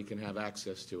 Everybody can have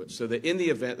access to it, so that in the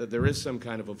event that there is some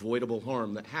kind of avoidable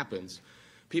harm that happens,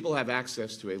 people have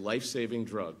access to a life-saving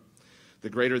drug. The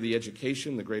greater the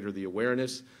education, the greater the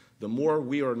awareness, the more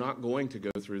we are not going to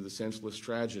go through the senseless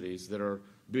tragedies that are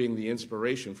being the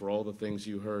inspiration for all the things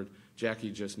you heard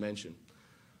Jackie just mention.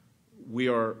 We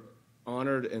are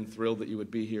honored and thrilled that you would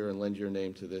be here and lend your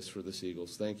name to this for the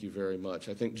Siegels. Thank you very much.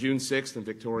 I think June 6th and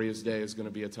Victoria's Day is going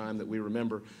to be a time that we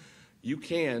remember you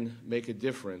can make a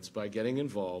difference by getting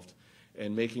involved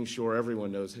and making sure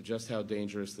everyone knows just how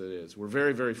dangerous that is. We're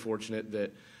very, very fortunate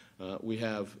that we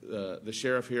have the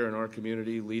sheriff here in our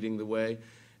community leading the way,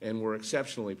 and we're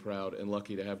exceptionally proud and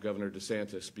lucky to have Governor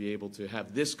DeSantis be able to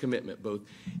have this commitment, both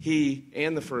he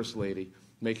and the First Lady,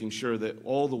 making sure that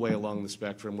all the way along the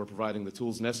spectrum we're providing the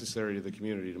tools necessary to the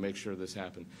community to make sure this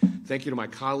happens. Thank you to my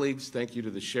colleagues, thank you to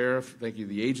the sheriff, thank you to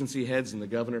the agency heads and the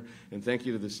governor, and thank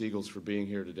you to the Siegels for being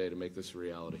here today to make this a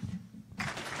reality.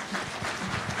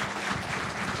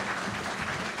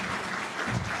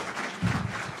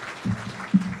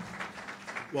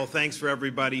 Well, thanks for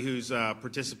everybody who's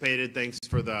participated. Thanks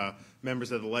for the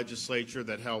members of the legislature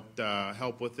that helped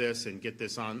help with this and get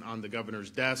this on the governor's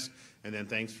desk. And then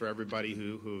thanks for everybody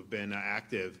who've been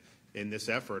active in this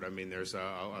effort. I mean, there's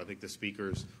I think the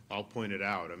speakers all pointed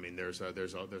out. I mean, there's a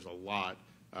lot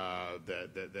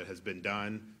that has been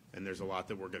done, and there's a lot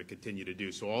that we're going to continue to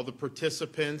do. So all the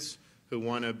participants who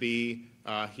want to be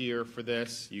here for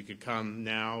this, you could come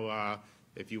now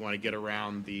if you want to get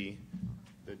around the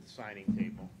signing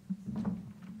table.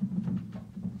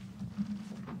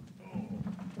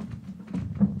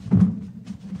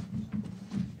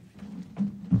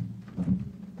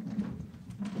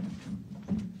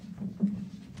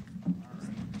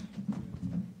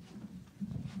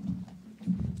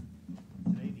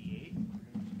 Today the 8th?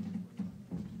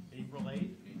 April 8th?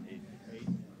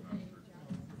 8th.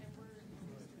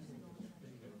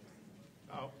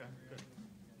 Oh, okay, good.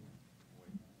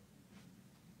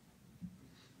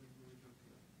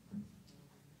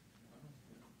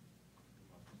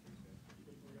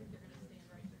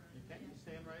 You can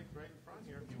stand right in front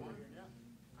here if you want. Yeah.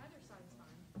 Either side's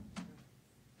fine.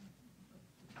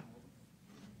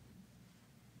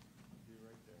 Be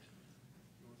right there.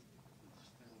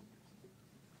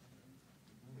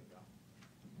 There we go.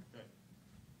 Good.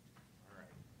 All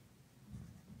right.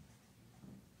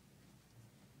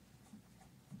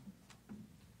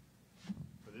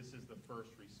 So this is the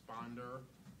first responder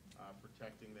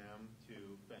protecting them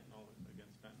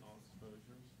against fentanyl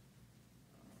exposures.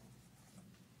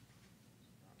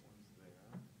 That one's there.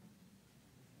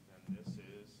 And then this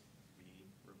is the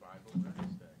Revival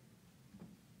Awareness Day.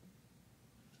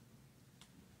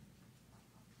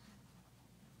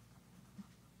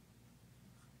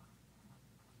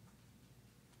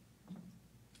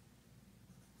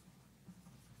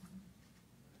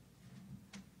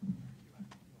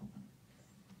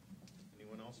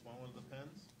 Anyone else want one of the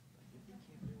pens?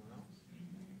 Anyone else?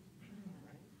 All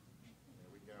right. There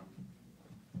we go.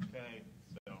 Okay,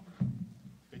 so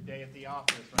good day at the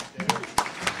office right there. All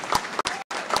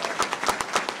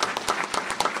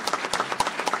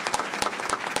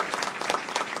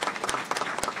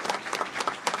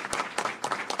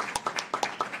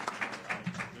right,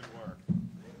 good work.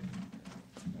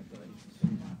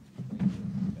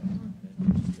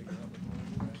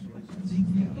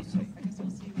 I guess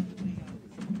we'll see when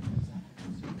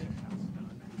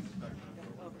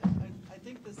I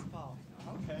think this fall.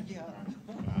 Okay. Yeah.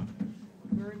 Wow.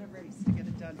 We're in a race to get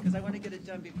it done, because I want to get it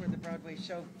done before the Broadway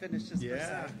show finishes. per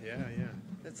Yeah, se. yeah.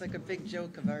 That's like a big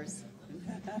joke of ours.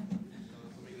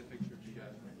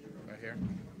 Right here.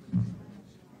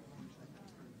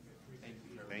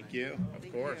 Thank you. Of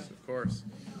Thank course, you. of course.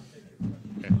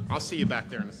 Okay, I'll see you back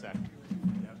there in a sec.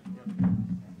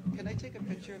 Can I take a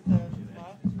picture of the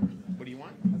law? What do you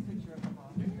want? A picture of the law.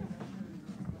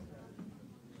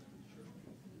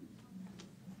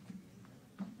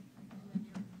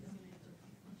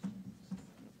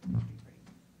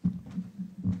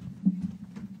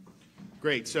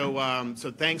 Great. So,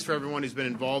 so thanks for everyone who's been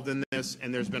involved in this,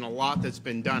 and there's been a lot that's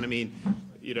been done. I mean,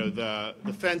 you know, the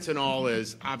fentanyl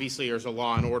is obviously there's a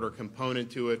law and order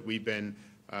component to it. We've been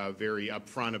very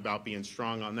upfront about being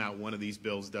strong on that. One of these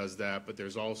bills does that, but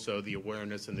there's also the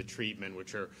awareness and the treatment,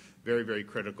 which are very, very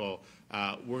critical.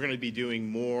 We're going to be doing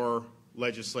more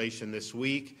legislation this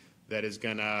week that is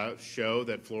going to show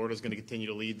that Florida is going to continue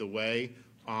to lead the way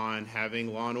on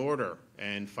having law and order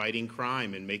and fighting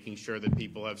crime and making sure that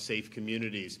people have safe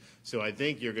communities. So I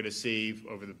think you're going to see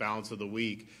over the balance of the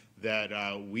week that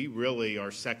we really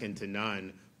are second to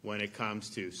none when it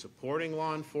comes to supporting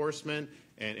law enforcement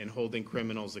and holding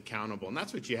criminals accountable. And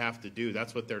that's what you have to do.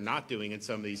 That's what they're not doing in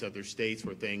some of these other states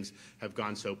where things have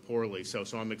gone so poorly. So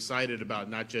I'm excited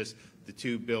about not just the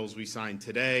two bills we signed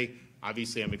today.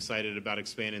 Obviously, I'm excited about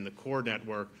expanding the core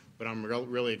network, but I'm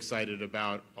really excited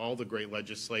about all the great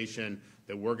legislation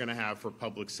that we're going to have for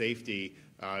public safety.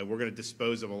 We're going to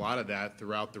dispose of a lot of that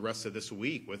throughout the rest of this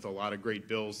week with a lot of great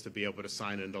bills to be able to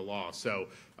sign into law. So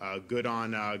good on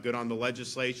the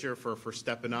legislature for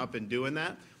stepping up and doing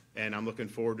that. And I'm looking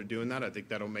forward to doing that. I think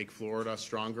that'll make Florida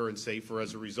stronger and safer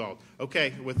as a result.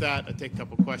 Okay, with that, I'll take a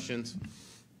couple questions.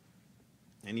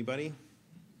 Anybody?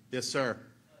 Yes, sir.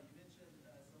 You mentioned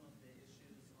some of the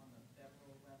issues on the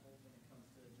federal level when it comes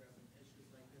to addressing issues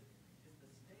like this. Is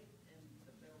the state and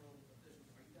the federal officials,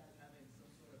 are you guys having some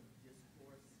sort of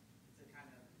discourse to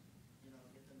kind of,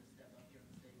 get them to step up here in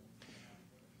the state?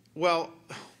 Well,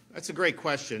 that's a great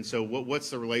question. So what's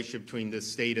the relationship between the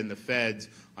state and the feds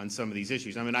on some of these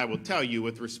issues? I mean, I will tell you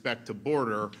with respect to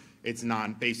border, it's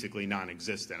basically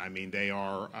non-existent. I mean, they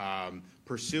are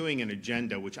pursuing an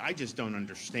agenda which I just don't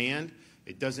understand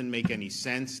It doesn't make any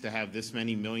sense to have this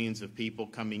many millions of people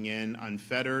coming in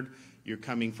unfettered. You're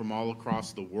coming from all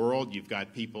across the world. You've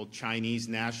got people, Chinese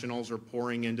nationals are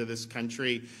pouring into this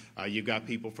country. You've got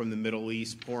people from the Middle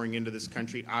East pouring into this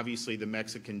country. Obviously, the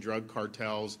Mexican drug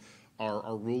cartels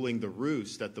are ruling the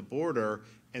roost at the border,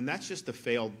 and that's just a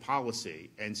failed policy.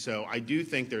 And so I do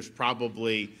think there's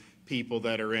probably people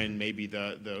that are in maybe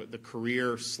the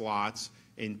career slots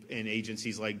in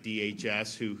agencies like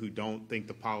DHS who don't think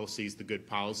the policy is the good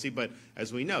policy. But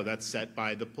as we know, that's set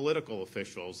by the political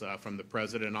officials from the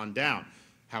president on down.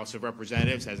 House of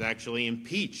Representatives has actually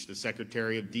impeached the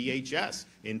Secretary of DHS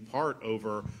in part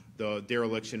over the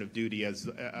dereliction of duty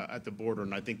at the border,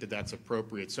 and I think that that's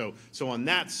appropriate. So on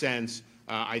that sense,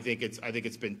 I think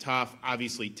it's been tough.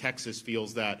 Obviously, Texas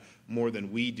feels that more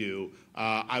than we do.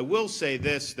 I will say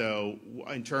this, though,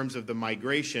 in terms of the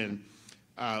migration.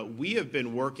 We have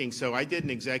been working, so I did an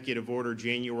executive order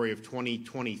January of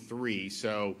 2023,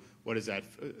 so what is that,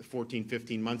 14,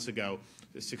 15 months ago,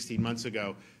 16 months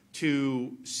ago,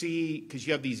 to see, because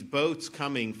you have these boats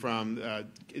coming from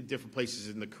different places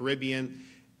in the Caribbean,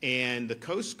 and the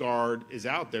Coast Guard is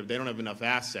out there. They don't have enough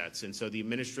assets, and so the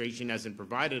administration hasn't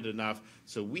provided enough.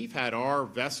 So we've had our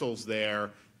vessels there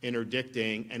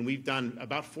interdicting, and we've done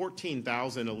about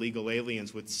 14,000 illegal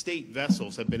aliens with state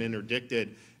vessels have been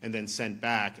interdicted and then sent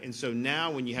back. And so now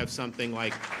when you have something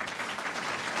like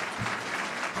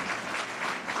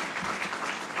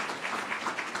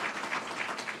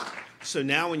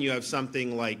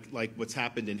what's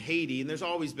happened in Haiti, and there's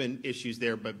always been issues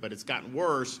there, but it's gotten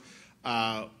worse,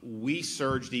 we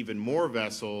surged even more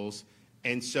vessels.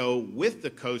 And so with the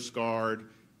Coast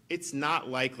Guard, it's not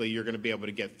likely you're going to be able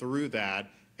to get through that.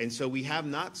 And so we have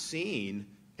not seen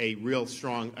a real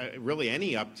strong, really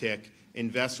any uptick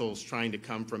in vessels trying to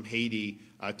come from Haiti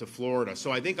to Florida.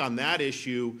 So I think on that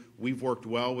issue, we've worked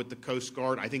well with the Coast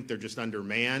Guard. I think they're just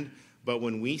undermanned. But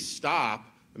when we stop,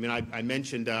 I mean, I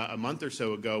mentioned a month or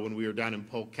so ago when we were down in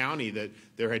Polk County that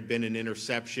there had been an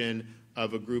interception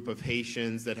of a group of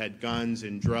Haitians that had guns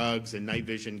and drugs and night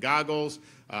vision goggles.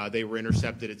 They were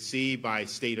intercepted at sea by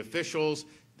state officials.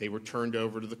 They were turned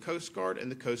over to the Coast Guard, and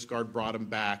the Coast Guard brought them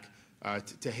back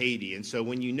to Haiti. And so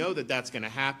when you know that that's going to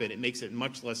happen, it makes it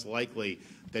much less likely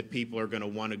that people are going to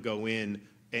want to go in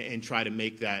and try to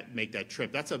make that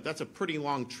trip. That's a pretty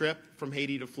long trip from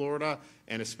Haiti to Florida,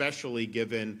 and especially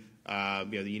given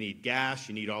you need gas,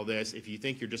 you need all this. If you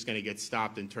think you're just going to get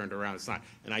stopped and turned around, it's not.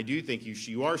 And I do think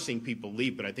you are seeing people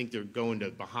leave, but I think they're going to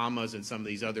Bahamas and some of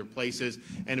these other places.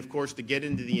 And of course, to get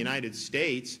into the United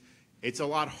States, it's a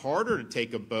lot harder to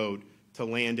take a boat to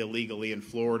land illegally in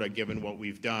Florida, given what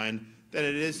we've done, than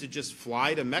it is to just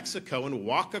fly to Mexico and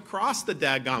walk across the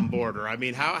daggone border. I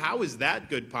mean, how is that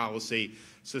good policy?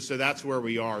 So that's where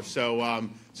we are. So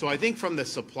I think from the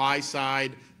supply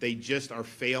side, they just are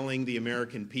failing the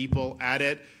American people at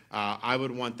it. I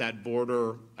would want that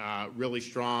border really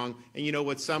strong. And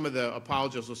what some of the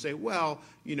apologists will say, well,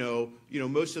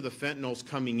 most of the fentanyl's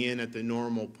coming in at the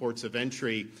normal ports of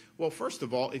entry. Well, first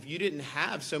of all, if you didn't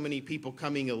have so many people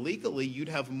coming illegally, you'd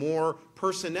have more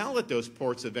personnel at those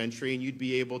ports of entry, and you'd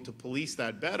be able to police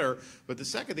that better. But the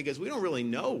second thing is we don't really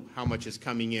know how much is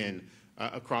coming in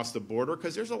across the border,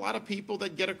 because there's a lot of people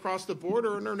that get across the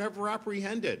border and are never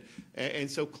apprehended. And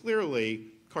so clearly,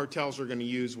 cartels are going to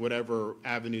use whatever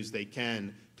avenues they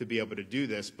can to be able to do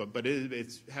this, but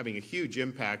it's having a huge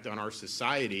impact on our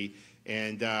society.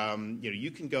 And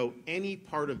you can go any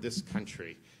part of this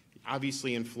country.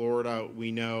 Obviously, in Florida,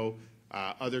 we know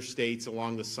other states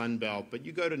along the Sun Belt, but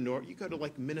you go to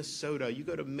like Minnesota, you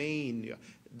go to Maine,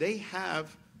 they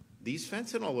have these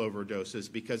fentanyl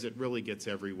overdoses because it really gets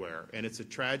everywhere, and it's a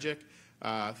tragic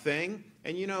thing.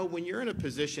 And when you're in a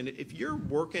position, if you're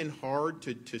working hard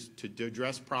to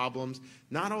address problems,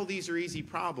 not all these are easy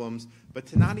problems, but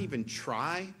to not even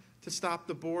try to stop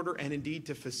the border and indeed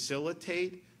to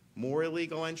facilitate more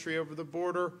illegal entry over the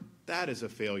border, that is a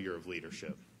failure of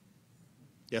leadership.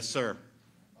 Yes, sir.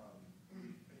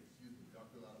 Excuse me,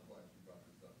 Dr. Latipo actually brought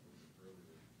this up a little bit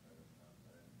earlier.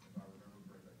 If I remember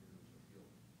correctly, I think it was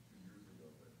a few years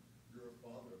ago, but you're a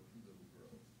father of two little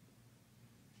girls.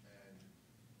 And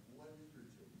what is your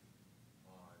take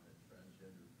on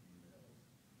transgender females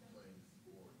playing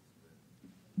sports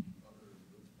with other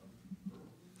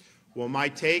girls? Well, my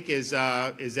take is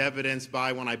evidenced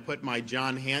by when I put my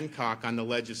John Hancock on the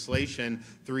legislation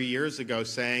 3 years ago,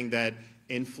 saying that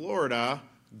in Florida,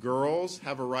 girls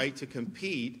have a right to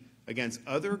compete against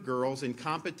other girls in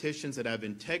competitions that have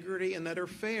integrity and that are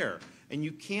fair. And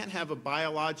you can't have a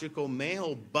biological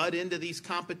male butt into these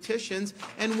competitions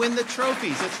and win the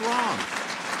trophies. It's wrong.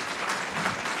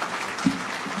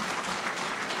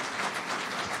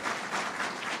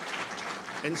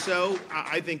 And so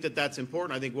I think that that's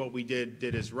important. I think what we did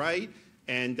is right.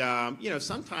 And,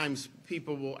 sometimes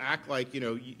people will act like,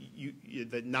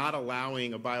 that not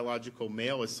allowing a biological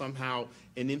male is somehow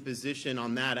an imposition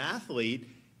on that athlete.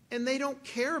 And they don't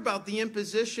care about the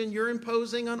imposition you're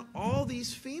imposing on all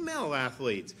these female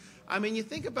athletes. I mean, you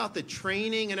think about the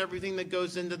training and everything that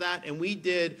goes into that. And we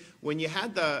did, when you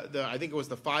had I think it was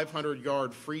the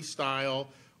 500-yard freestyle,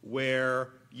 where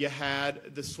you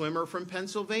had the swimmer from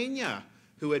Pennsylvania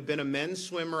who had been a men's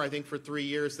swimmer, I think, for 3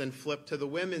 years, then flipped to the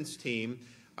women's team,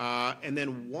 and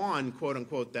then won, quote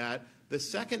unquote, that. The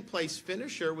second place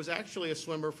finisher was actually a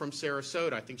swimmer from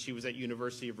Sarasota. I think she was at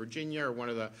University of Virginia or one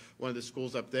of the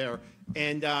schools up there.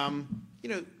 And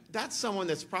that's someone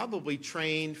that's probably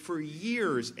trained for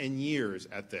years and years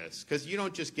at this, because you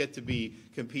don't just get to be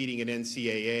competing in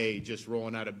NCAA just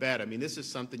rolling out of bed. I mean, this is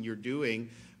something you're doing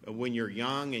when you're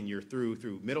young and you're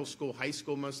through middle school, high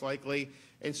school most likely.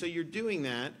 And so you're doing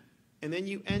that, and then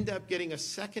you end up getting a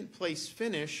second place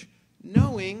finish,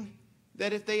 knowing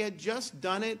that if they had just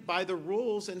done it by the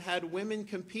rules and had women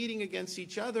competing against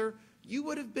each other, you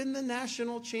would have been the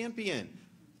national champion.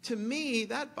 To me,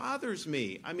 that bothers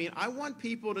me. I mean, I want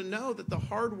people to know that the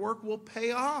hard work will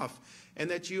pay off and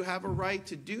that you have a right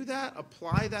to do that,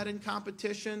 apply that in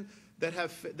competition that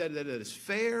is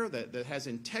fair, that has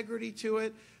integrity to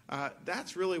it.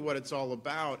 That's really what it's all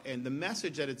about. And the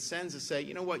message that it sends is say,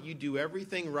 you know what, you do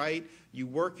everything right, you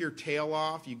work your tail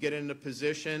off, you get into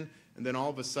position, and then all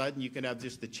of a sudden you can have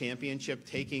just the championship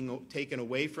taken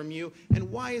away from you.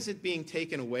 And why is it being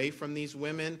taken away from these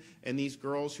women and these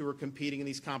girls who are competing in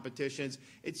these competitions?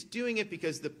 It's doing it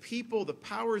because the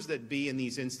powers that be in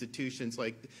these institutions,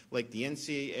 like the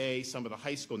NCAA, some of the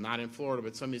high school, not in Florida,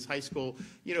 but some of these high school,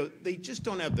 they just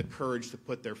don't have the courage to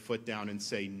put their foot down and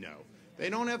say no. They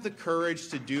don't have the courage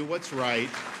to do what's right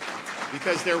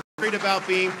because they're worried about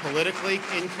being politically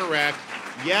incorrect.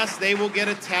 Yes, they will get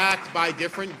attacked by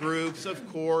different groups,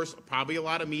 of course, probably a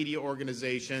lot of media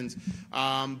organizations.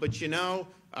 But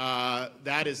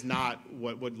that is not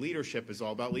what leadership is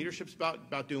all about. Leadership's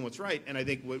about doing what's right. And I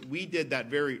think what we did that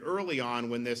very early on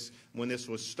when this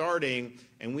was starting,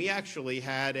 and we actually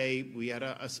had a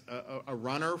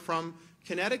runner from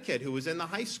Connecticut who was in the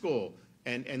high school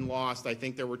and lost. I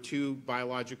think there were 2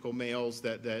 biological males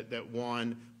that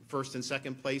won first and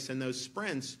second place in those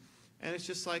sprints. And it's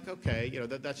just like, okay,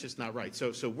 that's just not right.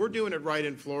 So we're doing it right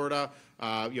in Florida.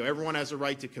 Everyone has a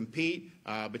right to compete,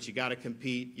 but you got to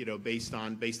compete, based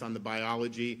on the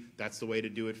biology. That's the way to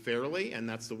do it fairly, and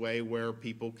that's the way where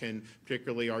people can,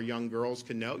 particularly our young girls,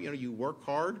 can know, you work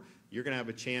hard, you're going to have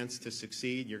a chance to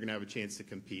succeed, you're going to have a chance to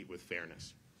compete with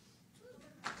fairness.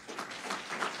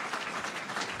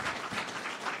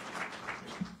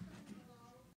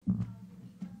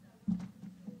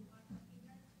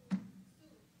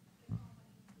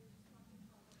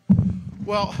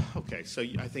 Well, okay, so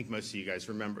I think most of you guys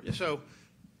remember. So,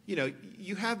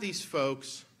 you have these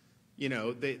folks,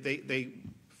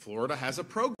 Florida has a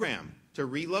program to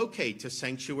relocate to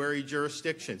sanctuary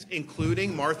jurisdictions,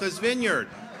 including Martha's Vineyard,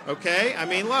 okay? I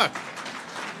mean, look.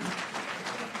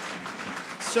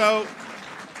 So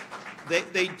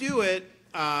they do it,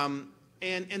 and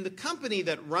the company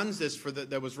that runs this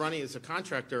that was running as a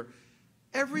contractor,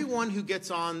 everyone who gets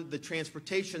on the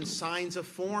transportation signs a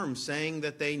form saying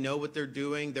that they know what they're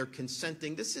doing, they're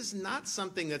consenting. This is not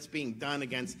something that's being done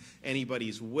against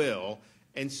anybody's will.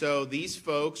 And so these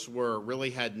folks really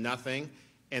had nothing,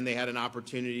 and they had an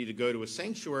opportunity to go to a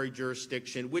sanctuary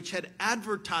jurisdiction which had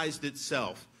advertised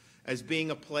itself as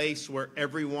being a place where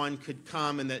everyone could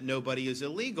come and that nobody is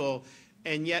illegal.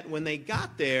 And yet when they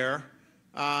got there,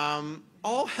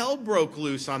 all hell broke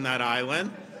loose on that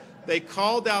island. They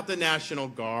called out the National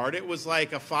Guard. It was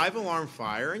like a 5-alarm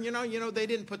fire. And, they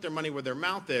didn't put their money where their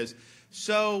mouth is.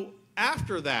 So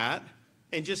after that,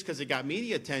 and just because it got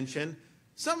media attention,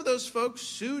 some of those folks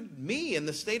sued me in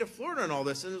the state of Florida and all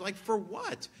this. And it was like, for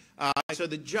what? So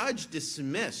the judge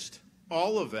dismissed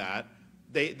all of that.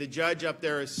 The judge up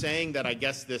there is saying that I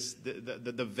guess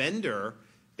the vendor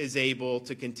is able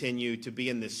to continue to be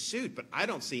in this suit, but I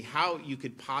don't see how you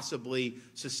could possibly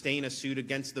sustain a suit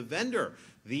against the vendor.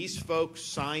 These folks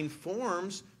signed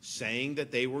forms saying that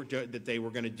they were going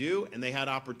to do, and they had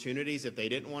opportunities if they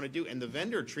didn't want to do, and the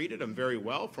vendor treated them very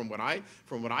well from what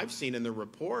I've seen in the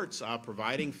reports,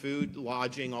 providing food,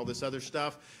 lodging, all this other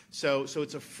stuff. So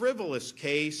it's a frivolous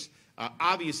case.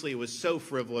 Obviously, it was so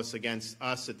frivolous against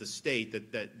us at the state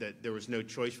that there was no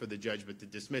choice for the judge but to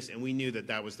dismiss, and we knew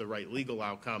that was the right legal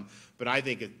outcome. But I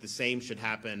think the same should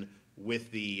happen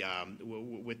with the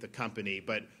company.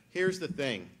 But here's the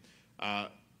thing.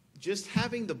 Just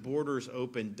having the borders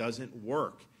open doesn't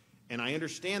work. And I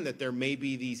understand that there may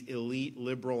be these elite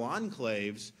liberal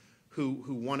enclaves who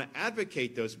want to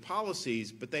advocate those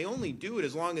policies, but they only do it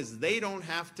as long as they don't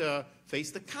have to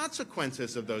face the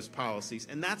consequences of those policies,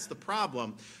 and that's the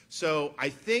problem. So I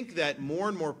think that more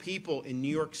and more people in New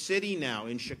York City now,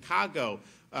 in Chicago,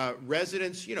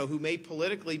 residents, who may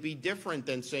politically be different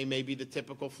than, say, maybe the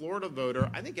typical Florida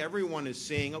voter, I think everyone is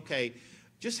seeing, okay,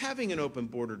 just having an open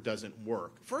border doesn't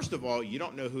work. First of all, you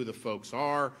don't know who the folks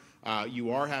are.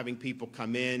 You are having people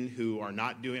come in who are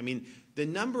not doing, I mean, the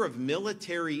number of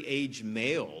military-age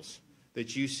males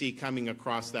that you see coming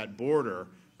across that border,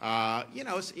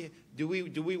 do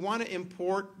we want to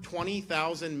import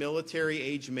 20,000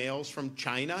 military-age males from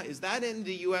China? Is that in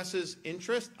the U.S.'s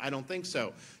interest? I don't think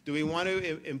so. Do we want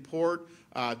to import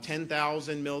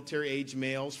 10,000 military-age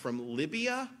males from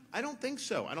Libya? I don't think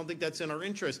so. I don't think that's in our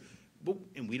interest.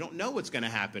 And we don't know what's going to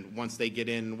happen once they get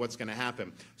in, what's going to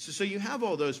happen. So you have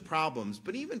all those problems.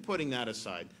 But even putting that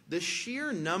aside, the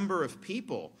sheer number of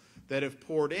people that have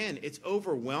poured in, it's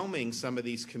overwhelming some of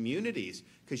these communities,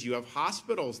 because you have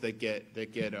hospitals that get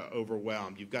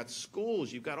overwhelmed. You've got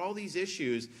schools. You've got all these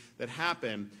issues that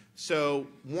happen. So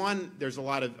one, there's a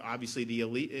lot of, obviously, the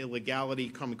illegality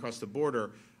coming across the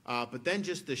border. But then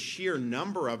just the sheer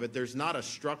number of it, there's not a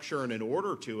structure and an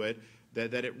order to it,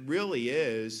 that it really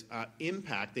is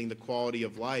impacting the quality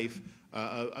of life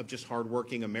of just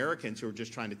hardworking Americans who are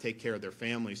just trying to take care of their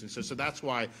families. And so that's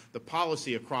why the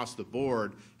policy across the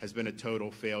board has been a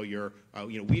total failure.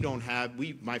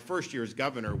 My first year as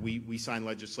governor, we signed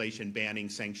legislation banning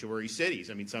sanctuary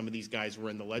cities. I mean, some of these guys were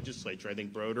in the legislature. I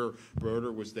think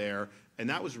Broder was there. And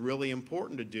that was really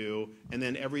important to do. And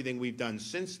then everything we've done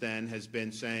since then has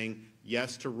been saying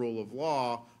yes to rule of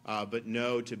law, but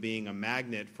no to being a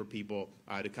magnet for people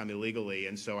to come illegally.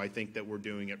 And so I think that we're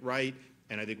doing it right,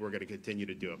 and I think we're going to continue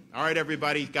to do it. All right,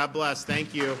 everybody. God bless.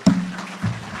 Thank you.